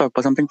 But let's talk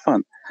about something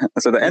fun.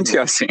 So the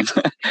NTR scene,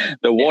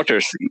 the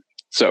water scene.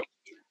 So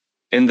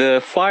in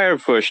the fire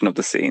version of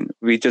the scene,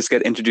 we just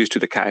get introduced to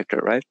the character,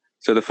 right?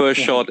 So the first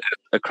shot is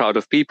a crowd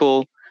of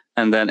people,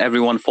 and then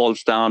everyone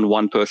falls down.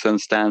 One person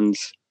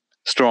stands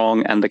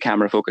strong, and the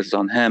camera focuses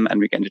on him, and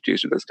we get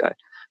introduced to this guy.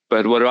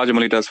 But what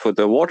Rajamouli does for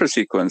the water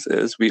sequence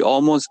is we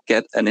almost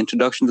get an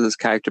introduction to this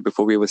character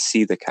before we ever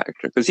see the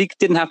character. Because he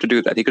didn't have to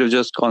do that. He could have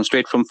just gone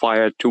straight from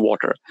fire to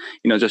water,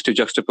 just to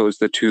juxtapose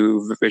the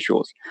two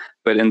visuals.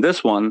 But in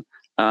this one,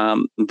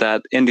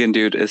 that Indian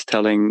dude is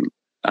telling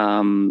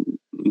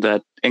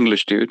that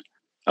English dude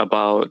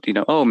about,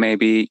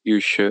 maybe you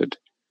should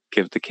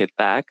give the kid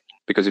back,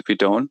 because if you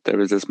don't, there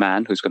is this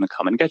man who's going to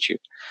come and get you.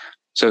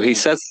 So he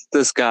sets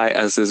this guy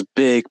as this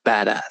big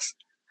badass.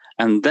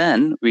 And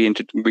then we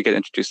get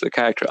introduced to the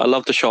character. I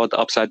love the shot, the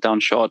upside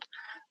down shot,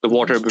 the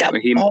water.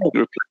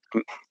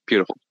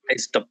 Beautiful.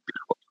 It's the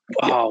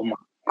oh my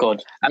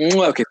god.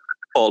 Okay,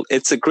 Paul,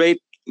 it's a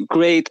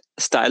great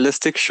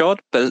stylistic shot,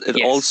 but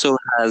it also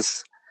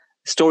has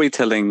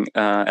storytelling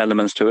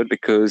elements to it,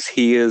 because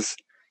he is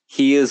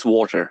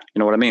water. You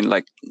know what I mean?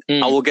 Like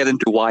I will get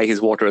into why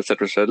he's water,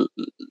 etc.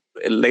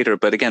 later.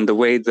 But again, the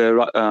way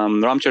the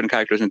Ramcharan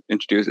character is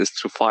introduced is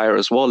through fire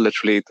as well.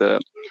 Literally,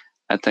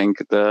 I think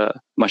the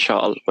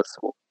mashal.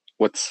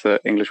 What's the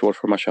English word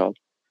for mashal?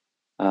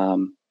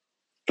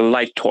 The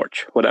light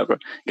torch, whatever,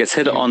 gets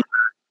hit on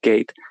the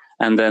gate,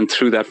 and then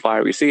through that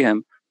fire we see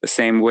him. The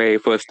same way,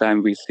 first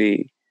time we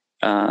see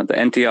the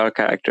NTR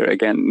character,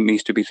 again,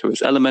 needs to be through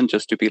his element,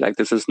 just to be like,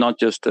 this is not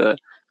just a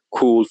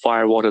cool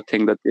fire water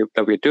thing that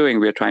we're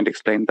doing. We're trying to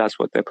explain that's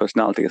what their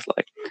personality is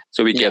like.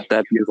 So we get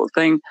that beautiful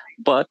thing.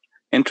 But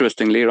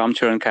interestingly,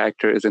 Ramcharan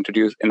character is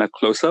introduced in a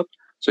close-up.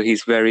 So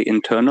he's very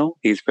internal.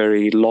 He's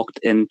very locked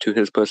into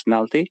his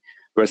personality,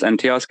 whereas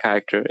NTR's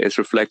character is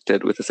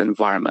reflected with his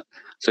environment.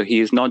 So he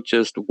is not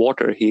just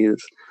water. He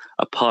is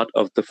a part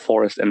of the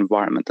forest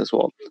environment as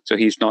well. So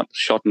he's not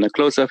shot in a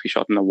close-up. He's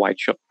shot in a wide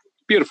shot.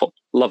 Beautiful.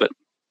 Love it.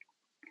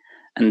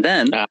 And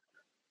then,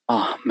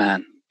 oh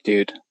man,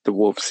 dude, the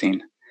wolf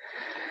scene.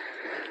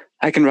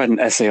 I can write an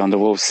essay on the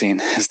wolf scene.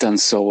 It's done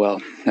so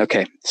well.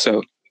 Okay,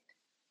 so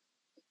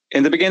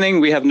in the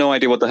beginning, we have no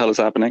idea what the hell is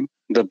happening.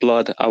 The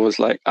blood, I was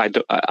like, I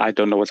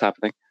don't know what's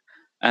happening.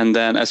 And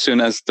then as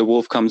soon as the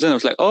wolf comes in, I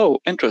was like, oh,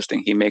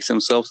 interesting. He makes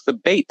himself the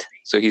bait.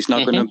 So he's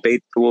not going to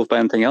bait the wolf by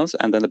anything else.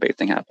 And then the bait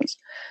thing happens.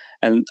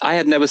 And I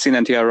had never seen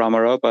NTR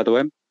Ramarao, by the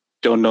way.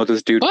 Don't know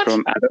this dude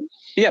from Adam.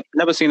 Yeah,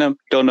 never seen him.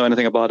 Don't know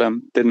anything about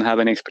him. Didn't have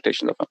any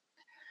expectations of him.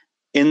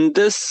 In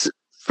this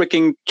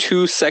freaking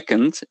 2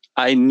 seconds,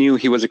 I knew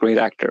he was a great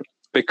actor.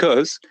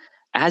 Because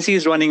as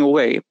he's running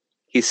away,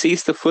 he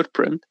sees the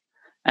footprint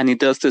and he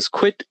does this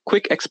quick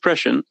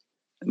expression,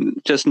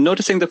 just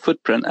noticing the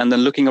footprint and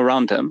then looking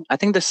around him. I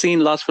think the scene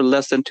lasts for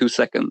less than 2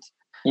 seconds.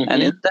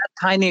 And in that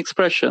tiny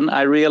expression,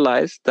 I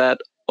realized that,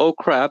 oh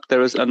crap,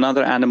 there is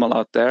another animal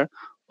out there.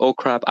 Oh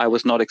crap, I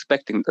was not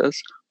expecting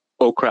this.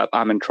 Oh crap,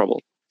 I'm in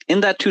trouble.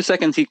 In that 2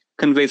 seconds, he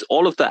conveys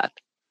all of that.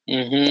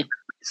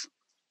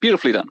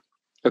 Beautifully done.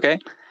 Okay?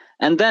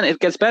 And then it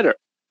gets better.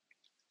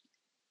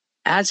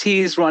 As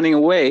he's running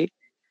away,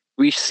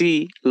 we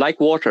see, like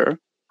water,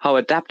 how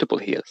adaptable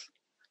he is.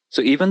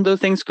 So even though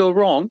things go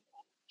wrong,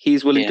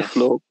 he's willing to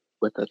flow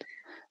with it.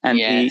 And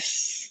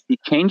he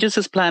changes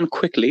his plan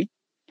quickly.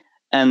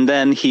 And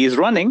then he's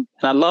running.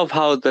 And I love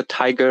how the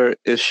tiger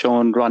is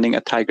shown running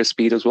at tiger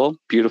speed as well.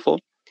 Beautiful.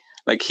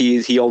 Like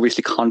he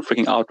obviously can't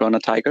freaking outrun a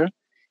tiger.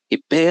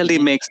 He barely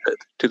makes it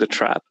to the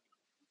trap.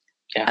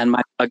 And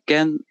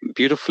again,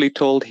 beautifully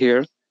told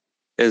here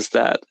is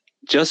that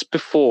just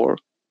before,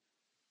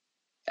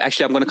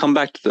 actually, I'm going to come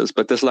back to this,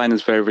 but this line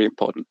is very, very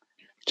important.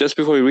 Just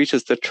before he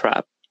reaches the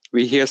trap,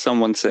 we hear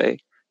someone say,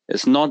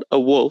 it's not a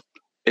wolf,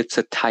 it's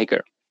a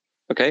tiger.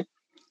 Okay?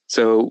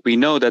 So we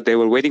know that they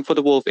were waiting for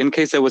the wolf in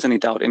case there was any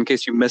doubt, in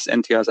case you miss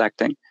NTR's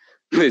acting.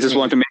 They just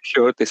want to make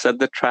sure they set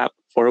the trap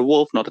for a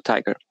wolf, not a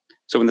tiger.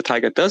 So when the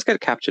tiger does get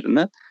captured in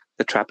it,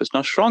 the trap is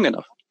not strong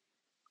enough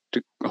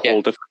to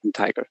hold a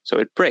tiger. So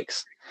it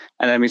breaks.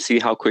 And then we see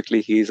how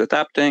quickly he's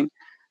adapting.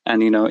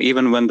 And,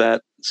 even when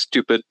that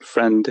stupid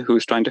friend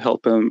who's trying to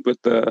help him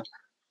with the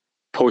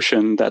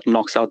potion that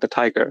knocks out the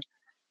tiger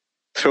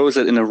throws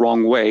it in a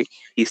wrong way,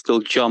 he still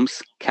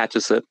jumps,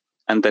 catches it,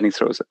 and then he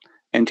throws it.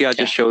 NTR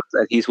just shows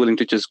that he's willing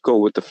to just go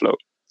with the flow.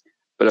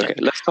 But okay,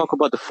 let's talk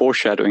about the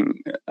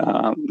foreshadowing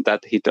that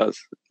he does,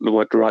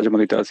 what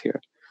Rajamouli does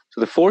here. So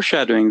the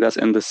foreshadowing that's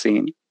in the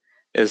scene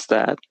is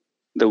that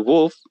the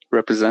wolf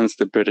represents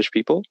the British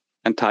people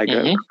and tiger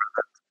represents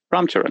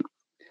Ramcharan.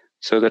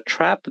 So the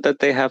trap that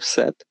they have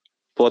set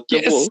for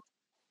the wolf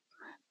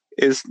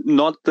is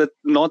not the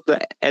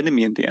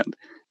enemy in the end.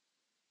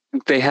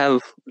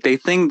 They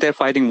think they're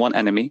fighting one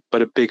enemy,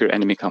 but a bigger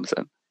enemy comes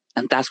in.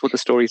 And that's what the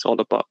story is all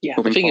about. Yeah,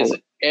 the thing is,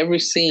 every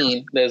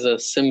scene, there's a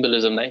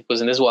symbolism that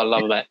goes in. This is what I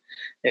love about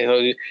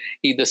it.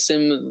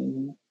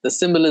 The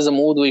symbolism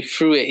all the way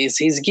through it is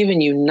he's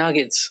giving you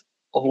nuggets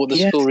of what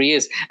the story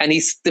is. And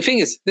the thing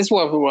is, this is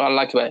what I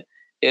like about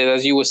it,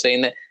 as you were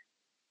saying, that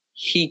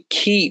he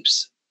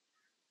keeps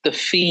the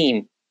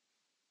theme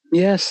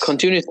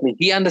continuously.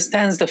 He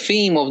understands the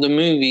theme of the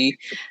movie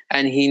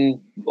and he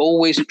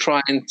always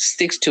tries and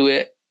sticks to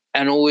it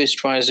and always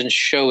tries and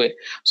show it.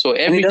 So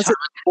every time,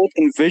 both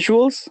in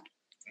visuals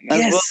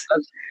as well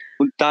as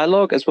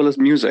dialogue as well as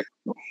music.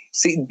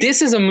 See,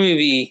 this is a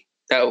movie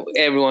that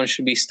everyone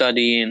should be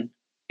studying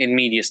in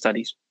media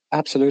studies.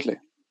 Absolutely.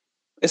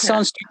 It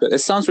sounds stupid. It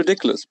sounds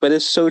ridiculous, but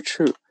it's so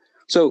true.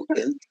 So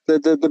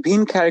the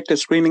Bean character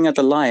screaming at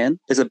the lion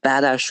is a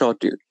badass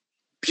shot, dude.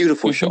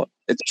 Beautiful shot.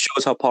 It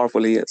shows how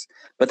powerful he is.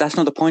 But that's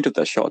not the point of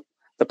that shot.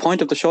 The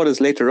point of the shot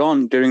is later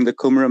on during the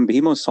Kumaram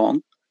Bhimo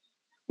song,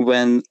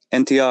 when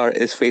NTR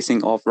is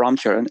facing off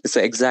Ramcharan. It's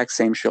the exact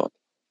same shot.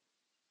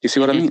 You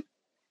see what I mean?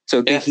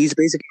 So he's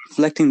basically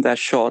reflecting that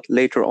shot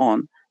later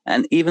on,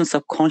 and even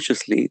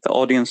subconsciously, the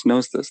audience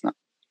knows this now.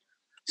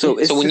 So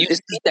when you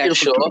see that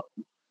shot,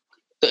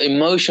 the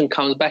emotion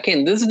comes back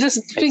in. This is just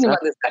the thing about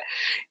this guy.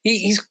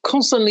 He's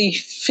constantly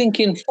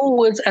thinking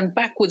forwards and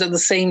backwards at the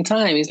same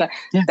time. He's like,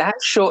 that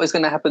shot is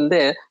going to happen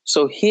there.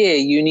 So here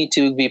you need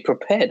to be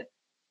prepared.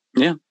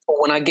 Yeah.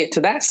 But when I get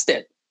to that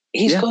step,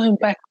 he's going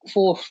back and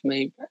forth,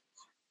 maybe.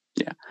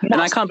 Yeah.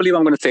 And I can't believe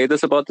I'm going to say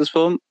this about this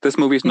film. This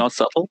movie is not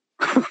subtle.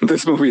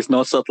 This movie is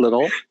not subtle at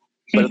all.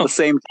 But at the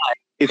same time,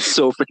 it's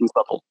so freaking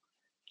subtle.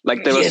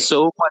 Like there was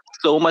so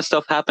much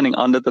stuff happening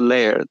under the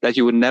layer that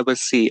you would never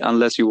see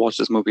unless you watch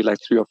this movie like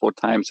 3 or 4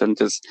 times and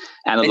just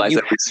analyze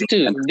it.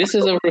 This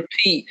is a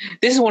repeat.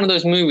 This is one of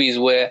those movies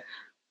where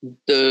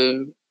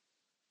the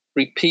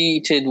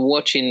repeated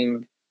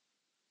watching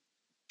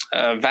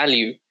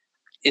value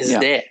is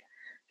there.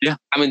 Yeah.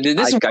 I mean,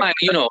 this is why,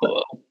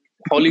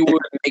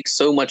 Hollywood makes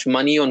so much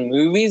money on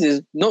movies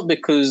is not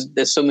because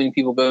there's so many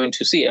people going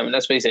to see it. I mean,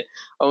 let's face it,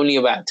 only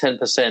about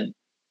 10%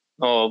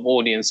 of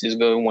audiences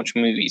go and watch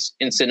movies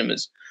in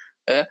cinemas.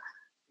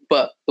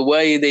 But the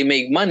way they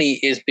make money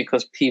is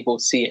because people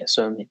see it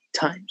so many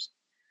times.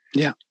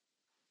 Yeah.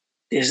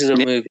 This is a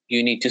movie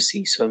you need to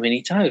see so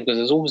many times because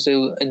there's always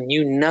a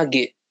new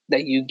nugget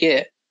that you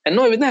get. And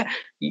not even that,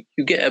 you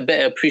get a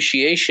better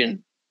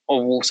appreciation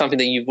of something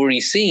that you've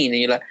already seen.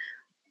 And you're like,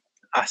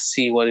 I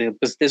see what it is.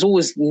 Because there's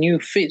always new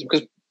fits.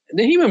 Because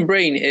the human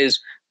brain is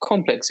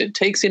complex. It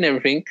takes in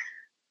everything,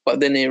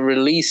 but then it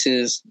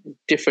releases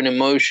different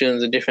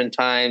emotions at different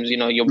times. You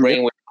know, your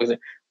brain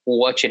will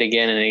watch it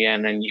again and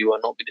again, and you will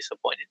not be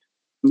disappointed.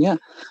 Yeah.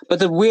 But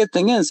the weird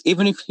thing is,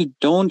 even if you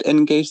don't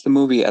engage the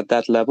movie at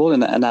that level,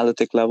 in an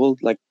analytic level,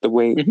 like the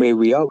way we are,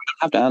 we don't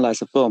have to analyze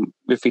the film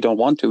if we don't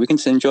want to. We can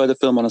just enjoy the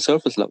film on a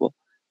surface level.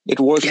 It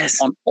works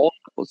on all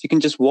levels. You can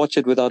just watch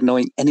it without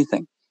knowing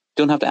anything. You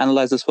don't have to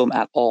analyze this film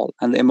at all,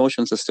 and the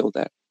emotions are still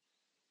there.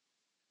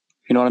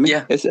 You know what I mean?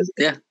 Yeah. It's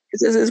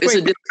It's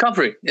a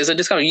discovery. It's a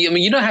discovery. I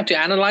mean, you don't have to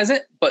analyze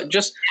it, but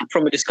just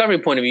from a discovery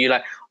point of view, you're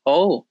like,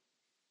 oh,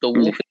 the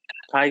wolf, the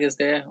tiger's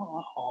there,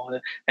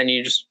 and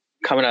you just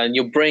coming out in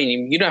your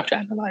brain. You don't have to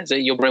analyze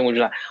it. Your brain will be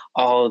like,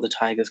 oh, the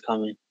tiger's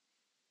coming,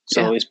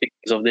 so it's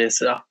because of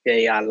this. Oh,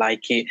 yeah, I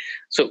like it.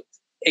 So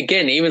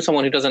again, even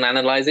someone who doesn't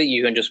analyze it,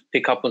 you can just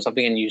pick up on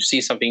something and you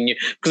see something new.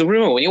 Because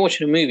remember, when you're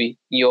watching a movie,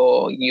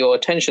 your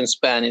attention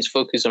span is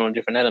focused on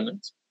different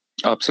elements.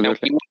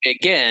 Absolutely. Now,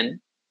 again,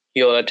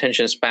 your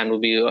attention span will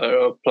be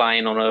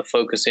applying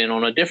focusing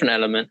on a different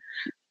element,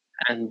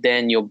 and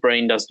then your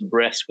brain does the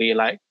rest where you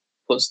like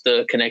puts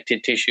the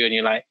connected tissue and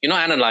you're like, you're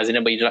not analyzing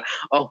it, but you're like,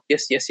 oh,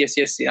 yes.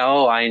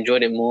 Oh, I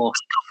enjoyed it more.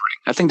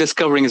 I think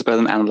discovering is better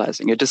than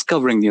analyzing. You're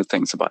discovering new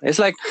things about it. It's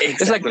like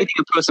meeting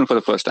a person for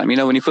the first time. You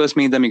know, when you first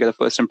meet them, you get a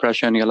first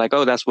impression. You're like,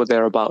 oh, that's what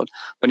they're about.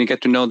 When you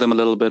get to know them a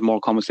little bit more,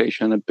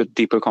 conversation, a bit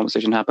deeper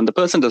conversation happen. The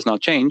person does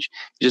not change.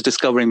 You're just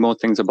discovering more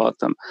things about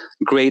them.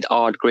 Great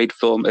art, great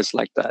film is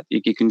like that.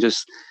 You can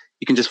just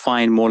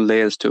find more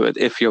layers to it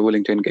if you're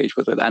willing to engage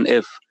with it, and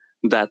if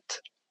that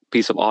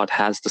piece of art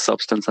has the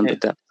substance and the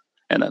depth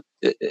in it.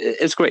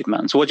 It's great,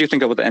 man. So what do you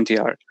think about the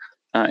NTR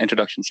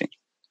introduction scene?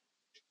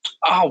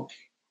 Oh,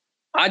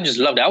 I just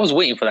loved it. I was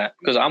waiting for that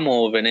because I'm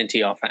more of an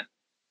NTR fan.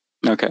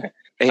 Okay.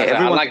 Hey,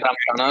 I like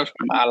Ram.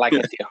 I like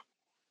NTR.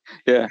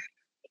 Yeah.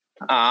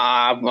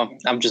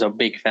 I'm just a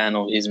big fan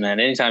of his, man.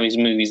 Anytime his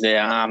movie's there,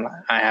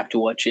 I have to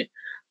watch it.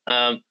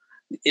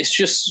 It's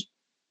just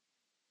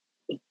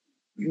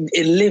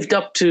it lived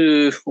up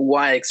to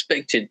what I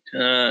expected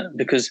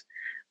because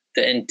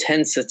the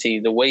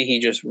intensity, the way he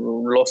just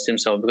lost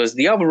himself. Because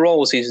the other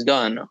roles he's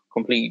done are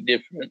completely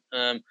different.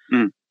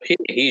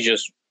 He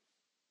just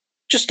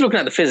looking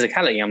at the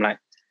physicality, I'm like,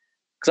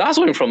 because I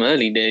saw him from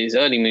early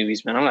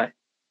movies, man. I'm like,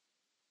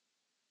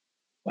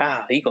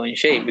 wow, he got in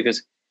shape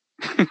because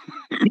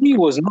he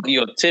was not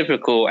your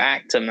typical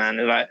actor,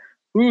 man. Like,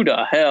 who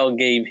the hell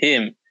gave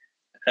him,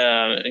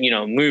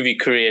 movie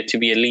career to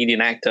be a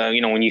leading actor?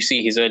 You know, when you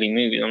see his early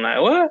movies, I'm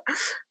like, what?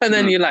 And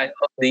then you're like,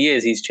 over the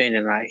years he's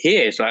changing. Like,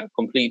 here it's like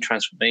complete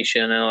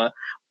transformation.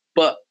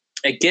 But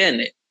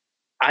again,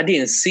 I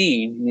didn't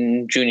see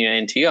Junior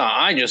NTR.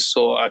 I just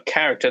saw a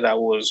character that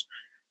was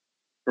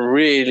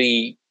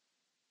really,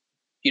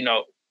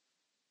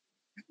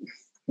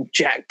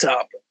 jacked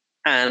up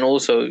and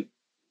also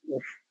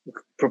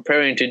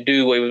preparing to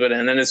do what he was doing.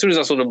 And then as soon as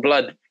I saw the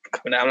blood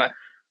coming out, I'm like,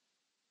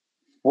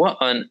 what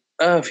on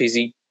earth is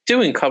he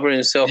doing covering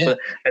himself? And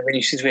then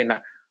you see the thing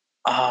like,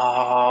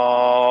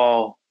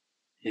 oh.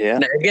 Yeah.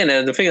 Now,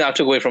 again, the thing that I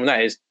took away from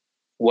that is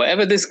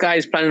whatever this guy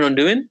is planning on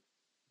doing,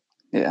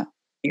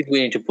 he's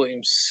willing to put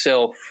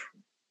himself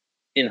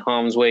in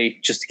harm's way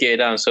just to get it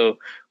done. So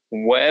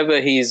whatever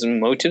his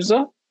motives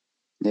are,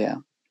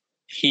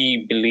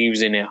 he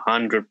believes in it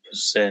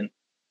 100%.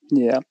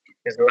 Yeah.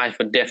 It's life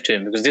or death to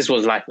him because this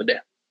was life or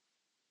death.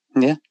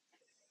 Yeah.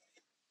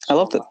 I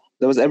loved it.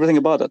 There was everything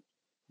about it.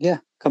 Yeah,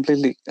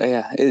 completely.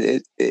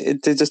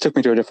 It just took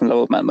me to a different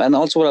level, man. And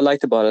also what I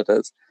liked about it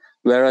is,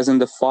 whereas in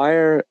the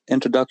Fire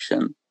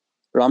introduction,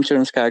 Ram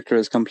Charan's character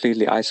is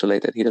completely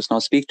isolated. He does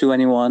not speak to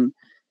anyone.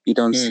 You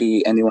don't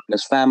see anyone in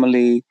his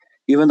family.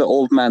 Even the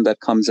old man that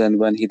comes in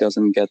when he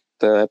doesn't get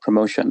the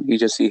promotion, you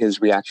just see his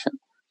reaction.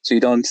 So you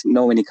don't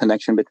know any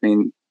connection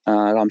between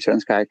Ram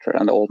Charan's character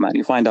and the old man.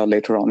 You find out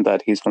later on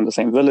that he's from the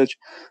same village,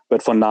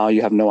 but for now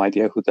you have no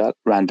idea who that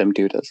random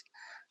dude is.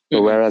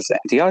 But whereas the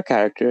NTR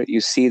character,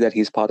 you see that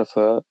he's part of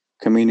a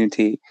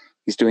community.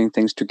 He's doing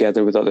things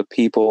together with other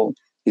people.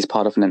 He's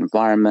part of an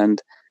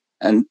environment.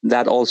 And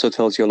that also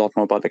tells you a lot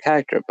more about the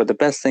character. But the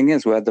best thing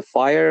is where the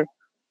Fire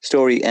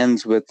story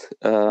ends with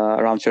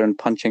Ram Charan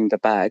punching the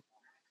bag,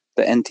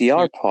 the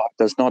NTR part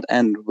does not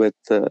end with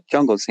the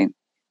jungle scene.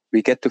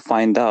 We get to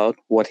find out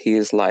what he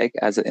is like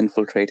as an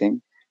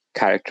infiltrating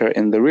character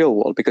in the real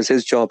world, because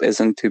his job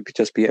isn't to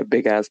just be a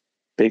big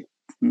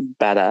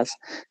badass.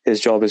 His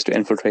job is to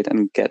infiltrate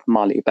and get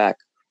Mali back.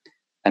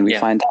 And we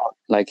find out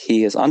like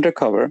he is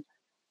undercover,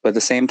 but at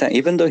the same time,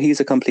 even though he's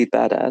a complete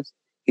badass,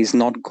 he's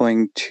not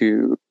going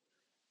to,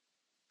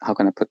 how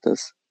can I put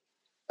this?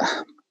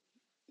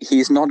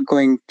 He's not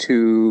going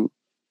to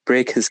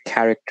break his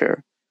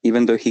character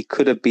even though he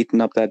could have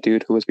beaten up that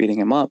dude who was beating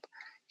him up,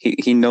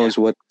 he knows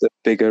what the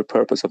bigger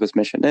purpose of his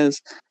mission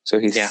is, so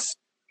he's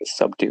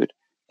subdued.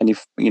 And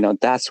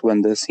that's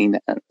when the scene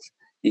ends.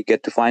 You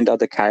get to find out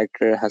the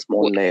character has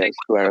more layers.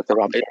 Where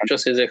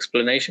just his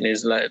explanation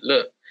is like,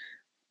 look,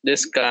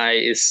 this guy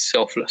is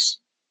selfless.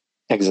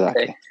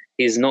 Exactly. Okay?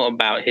 He's not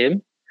about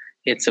him.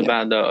 It's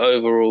about the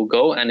overall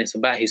goal, and it's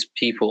about his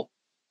people.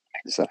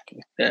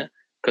 Exactly. Yeah,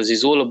 because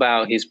he's all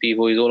about his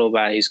people. He's all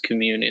about his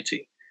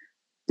community.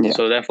 Yeah.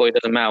 So therefore, it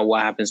doesn't matter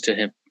what happens to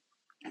him.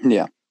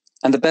 Yeah.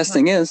 And the best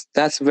thing is,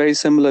 that's very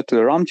similar to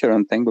the Ram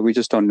Charan thing, but we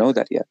just don't know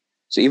that yet.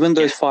 So even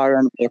though it's fire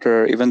and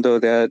water, even though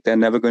they're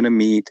never going to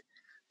meet,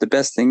 the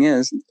best thing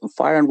is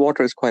fire and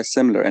water is quite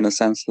similar in a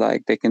sense.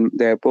 Like they can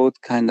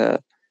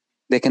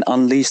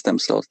unleash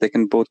themselves. They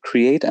can both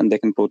create and they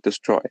can both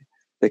destroy.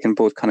 They can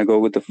both kind of go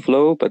with the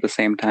flow, but at the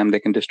same time, they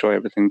can destroy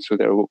everything through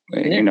their,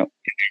 in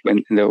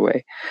their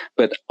way.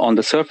 But on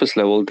the surface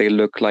level, they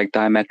look like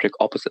diametric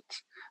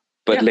opposites.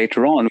 But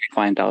later on, we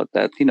find out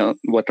that,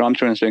 what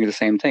Ramcharan is doing is the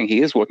same thing.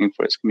 He is working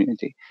for his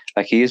community.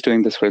 Like, he is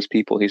doing this for his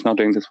people. He's not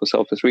doing this for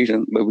selfish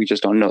reasons, but we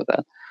just don't know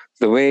that.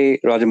 The way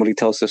Rajamouli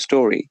tells the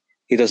story,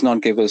 he does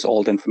not give us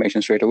all the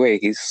information straight away.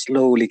 He's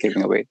slowly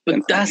giving away the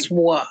information. That's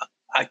what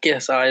I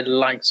guess I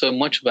like so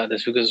much about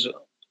this, because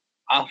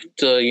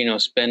after,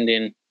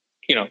 spending,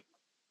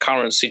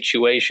 current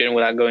situation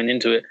without going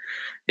into it,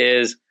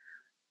 is,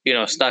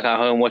 stuck at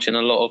home watching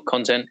a lot of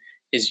content,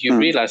 is you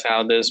realize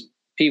how there's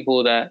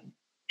people that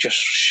just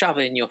shove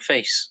it in your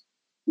face.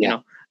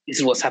 This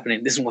is what's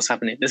happening. This is what's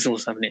happening. This is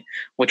what's happening.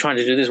 We're trying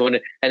to do this one,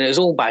 and it's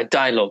all by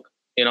dialogue.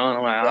 And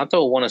I'm like, I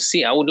don't want to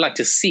see it. I would like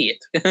to see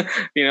it.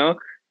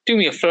 Do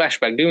me a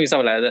flashback. Do me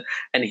something like that.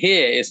 And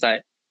here it's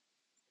like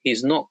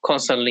he's not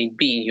constantly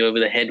beating you over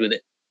the head with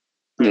it.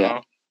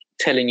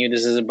 Telling you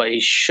this is, but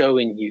he's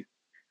showing you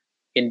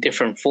in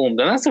different forms.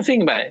 And that's the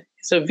thing about it.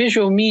 It's a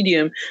visual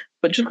medium,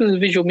 but just because it's a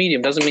visual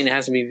medium doesn't mean it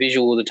has to be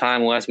visual all the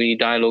time or has to be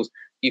dialogues.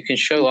 You can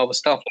show other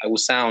stuff like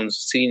with sounds,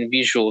 scene,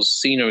 visuals,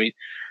 scenery.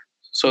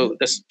 So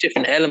there's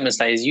different elements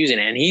that he's using.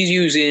 And he's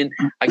using,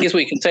 I guess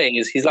what you can say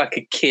is he's like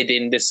a kid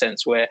in this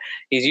sense where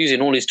he's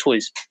using all his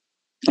toys.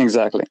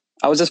 Exactly.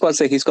 I was just about to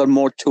say he's got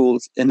more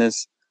tools in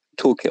his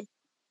toolkit.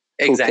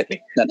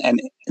 Exactly. Than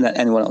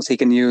anyone else. He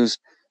can use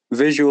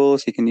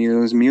visuals, he can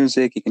use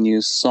music, he can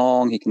use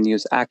song, he can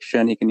use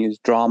action, he can use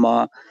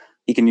drama.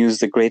 He can use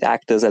the great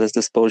actors at his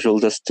disposal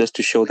just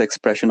to show the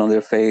expression on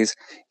their face.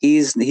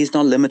 He's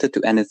not limited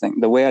to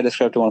anything. The way I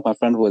described to one of my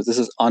friends was, this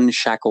is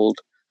unshackled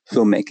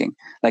filmmaking.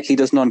 Like, he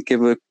does not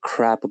give a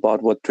crap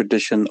about what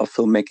tradition of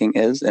filmmaking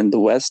is in the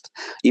West,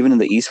 even in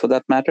the East for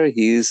that matter.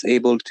 He is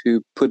able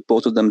to put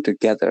both of them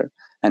together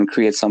and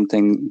create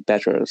something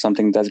better,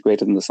 something that's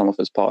greater than the sum of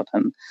his part.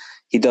 And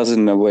he does it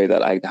in a way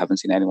that I haven't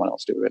seen anyone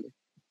else do, really.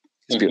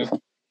 It's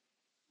beautiful.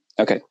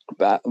 Okay,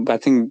 but I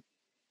think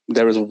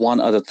there is one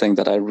other thing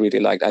that I really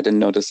liked. I didn't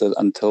notice it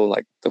until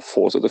like the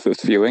fourth or the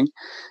fifth viewing,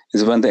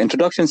 is when the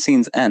introduction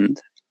scenes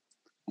end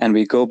and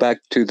we go back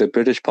to the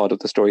British part of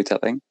the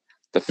storytelling.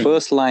 The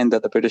first line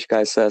that the British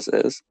guy says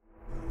is,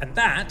 and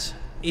that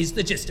is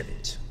the gist of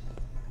it.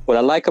 What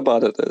I like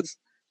about it is,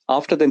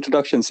 after the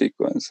introduction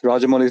sequence,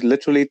 Rajamouli is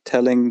literally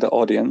telling the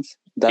audience,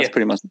 that's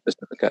pretty much the gist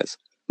of it, guys.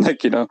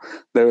 Like,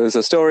 there is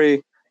a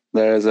story,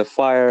 there is a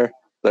fire,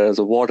 there is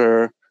a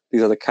water,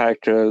 these are the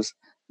characters,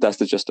 that's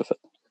the gist of it.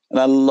 And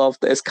I love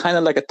that. It's kind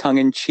of like a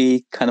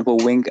tongue-in-cheek, kind of a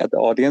wink at the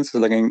audience.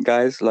 It's like,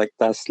 guys, like,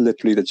 that's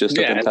literally the gist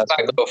of it. Yeah, it's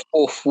like a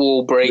fourth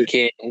wall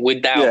breaking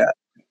without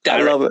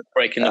direct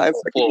breaking the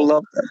fourth wall. I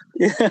love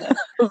that.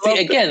 See,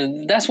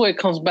 again, that's where it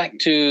comes back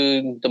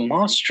to the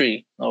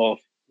mastery of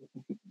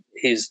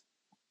his,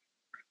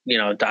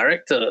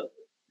 director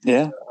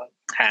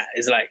hat.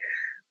 It's like,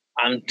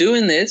 I'm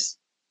doing this,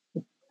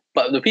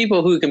 but the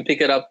people who can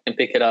pick it up can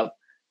pick it up.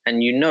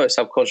 And it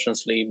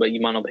subconsciously, but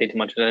you might not pay too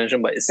much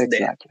attention, but it's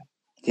there.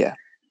 Yeah.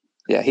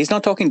 He's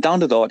not talking down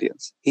to the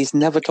audience. He's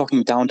never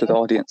talking down to the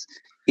audience.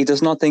 He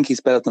does not think he's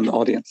better than the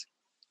audience.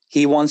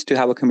 He wants to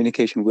have a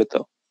communication with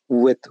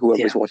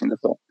whoever is watching the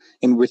film,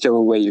 in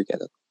whichever way you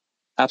get it.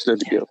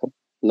 Absolutely beautiful.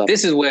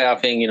 This is where I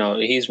think,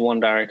 he's one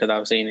director that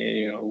I've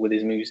seen, with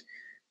his movies.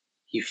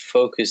 He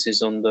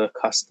focuses on the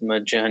customer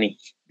journey.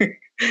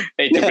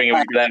 Hate to bring it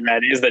back to that,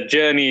 man. It's the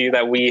journey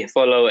that we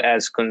follow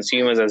as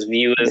consumers, as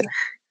viewers.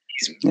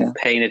 He's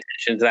paying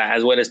attention to that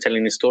as well as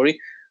telling the story.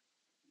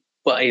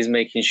 But he's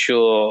making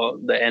sure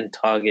the end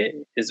target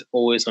is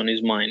always on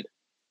his mind.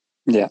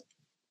 Yeah,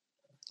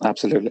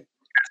 absolutely.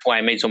 That's why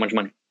I made so much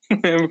money.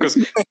 Because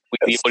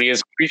the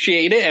audience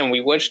appreciated it and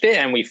we watched it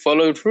and we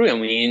followed through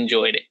and we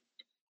enjoyed it.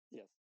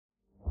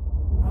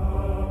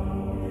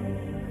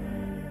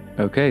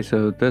 Okay,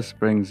 so this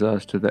brings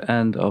us to the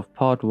end of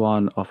part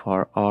 1 of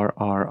our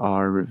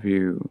RRR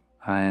review.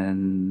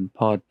 And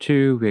part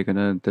 2, we're going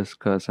to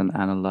discuss and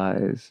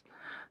analyze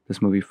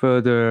this movie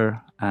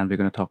further, and we're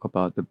going to talk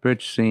about the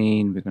bridge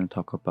scene, we're going to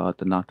talk about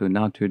the Natu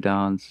Natu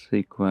dance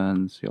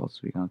sequence,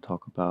 we're going to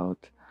talk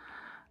about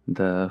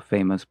the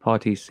famous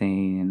party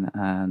scene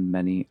and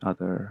many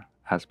other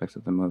aspects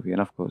of the movie,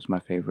 and of course my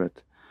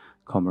favorite,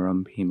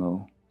 Komaram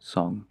Bhimo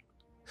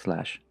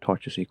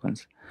song/torture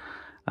sequence.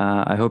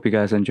 I hope you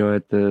guys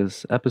enjoyed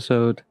this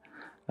episode.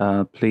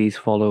 Please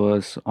follow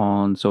us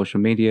on social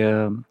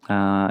media.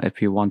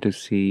 If you want to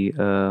see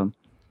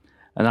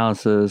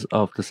analysis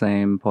of the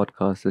same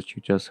podcast that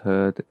you just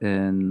heard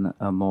in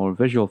a more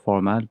visual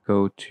format,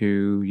 go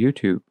to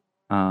YouTube.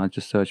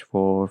 Just search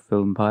for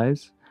Film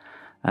Pies,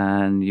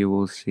 and you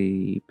will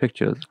see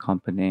pictures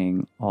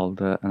accompanying all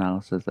the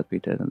analysis that we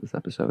did in this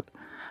episode.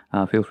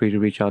 Feel free to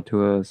reach out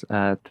to us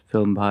at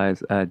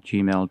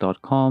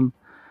filmpies@gmail.com,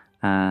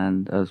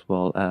 and as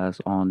well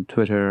as on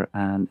Twitter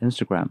and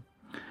Instagram.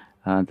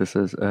 This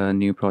is a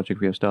new project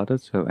we have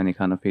started, so any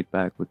kind of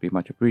feedback would be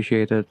much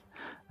appreciated.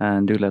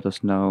 And do let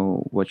us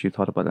know what you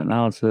thought about the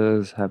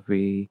analysis. Have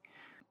we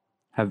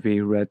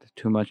read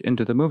too much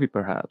into the movie,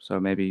 perhaps?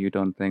 Or maybe you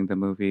don't think the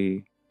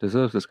movie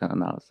deserves this kind of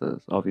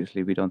analysis.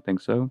 Obviously, we don't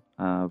think so.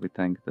 We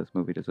think this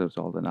movie deserves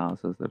all the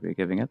analysis that we're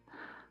giving it.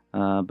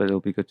 But it'll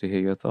be good to hear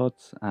your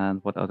thoughts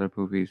and what other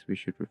movies we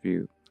should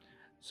review.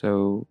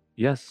 So,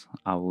 yes,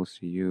 I will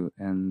see you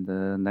in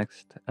the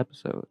next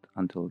episode.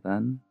 Until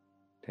then,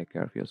 take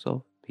care of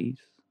yourself.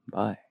 Peace.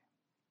 Bye.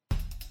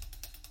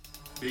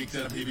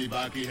 Picture अभी भी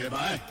बाकी है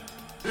भाई.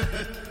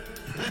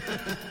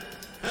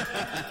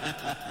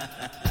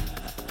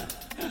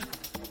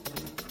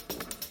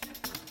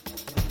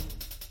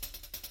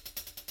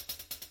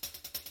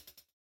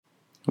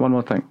 One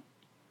more thing.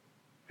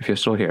 If you're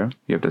still here,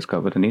 you've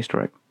discovered an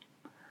Easter egg.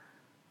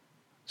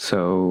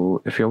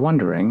 So, if you're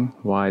wondering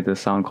why the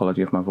sound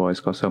quality of my voice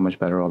got so much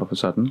better all of a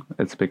sudden,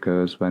 it's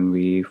because when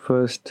we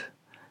first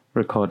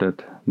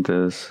recorded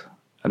this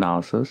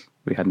analysis,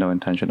 we had no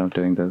intention of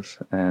doing this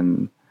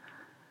in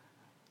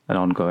an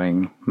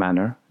ongoing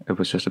manner. It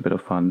was just a bit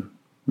of fun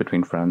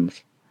between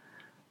friends,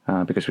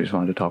 because we just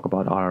wanted to talk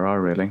about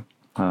RRR, really.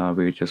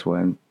 We just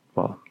weren't,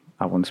 well,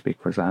 I won't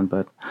speak for Zan,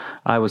 but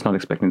I was not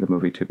expecting the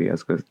movie to be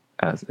as good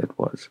as it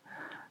was.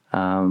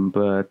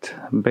 But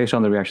based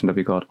on the reaction that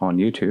we got on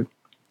YouTube,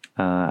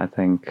 I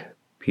think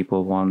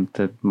people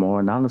wanted more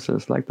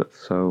analysis like this.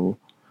 So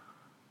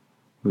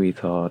we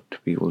thought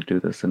we will do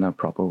this in a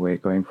proper way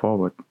going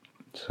forward.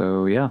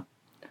 So yeah,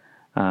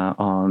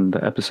 on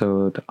the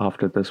episode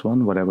after this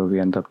one, whatever we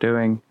end up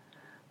doing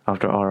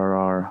after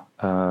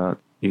RRR,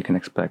 you can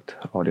expect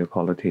audio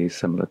quality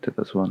similar to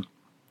this one.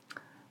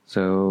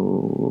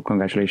 So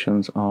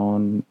congratulations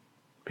on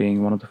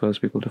being one of the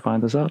first people to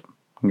find this out.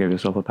 Give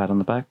yourself a pat on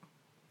the back.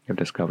 You've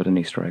discovered an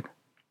Easter egg.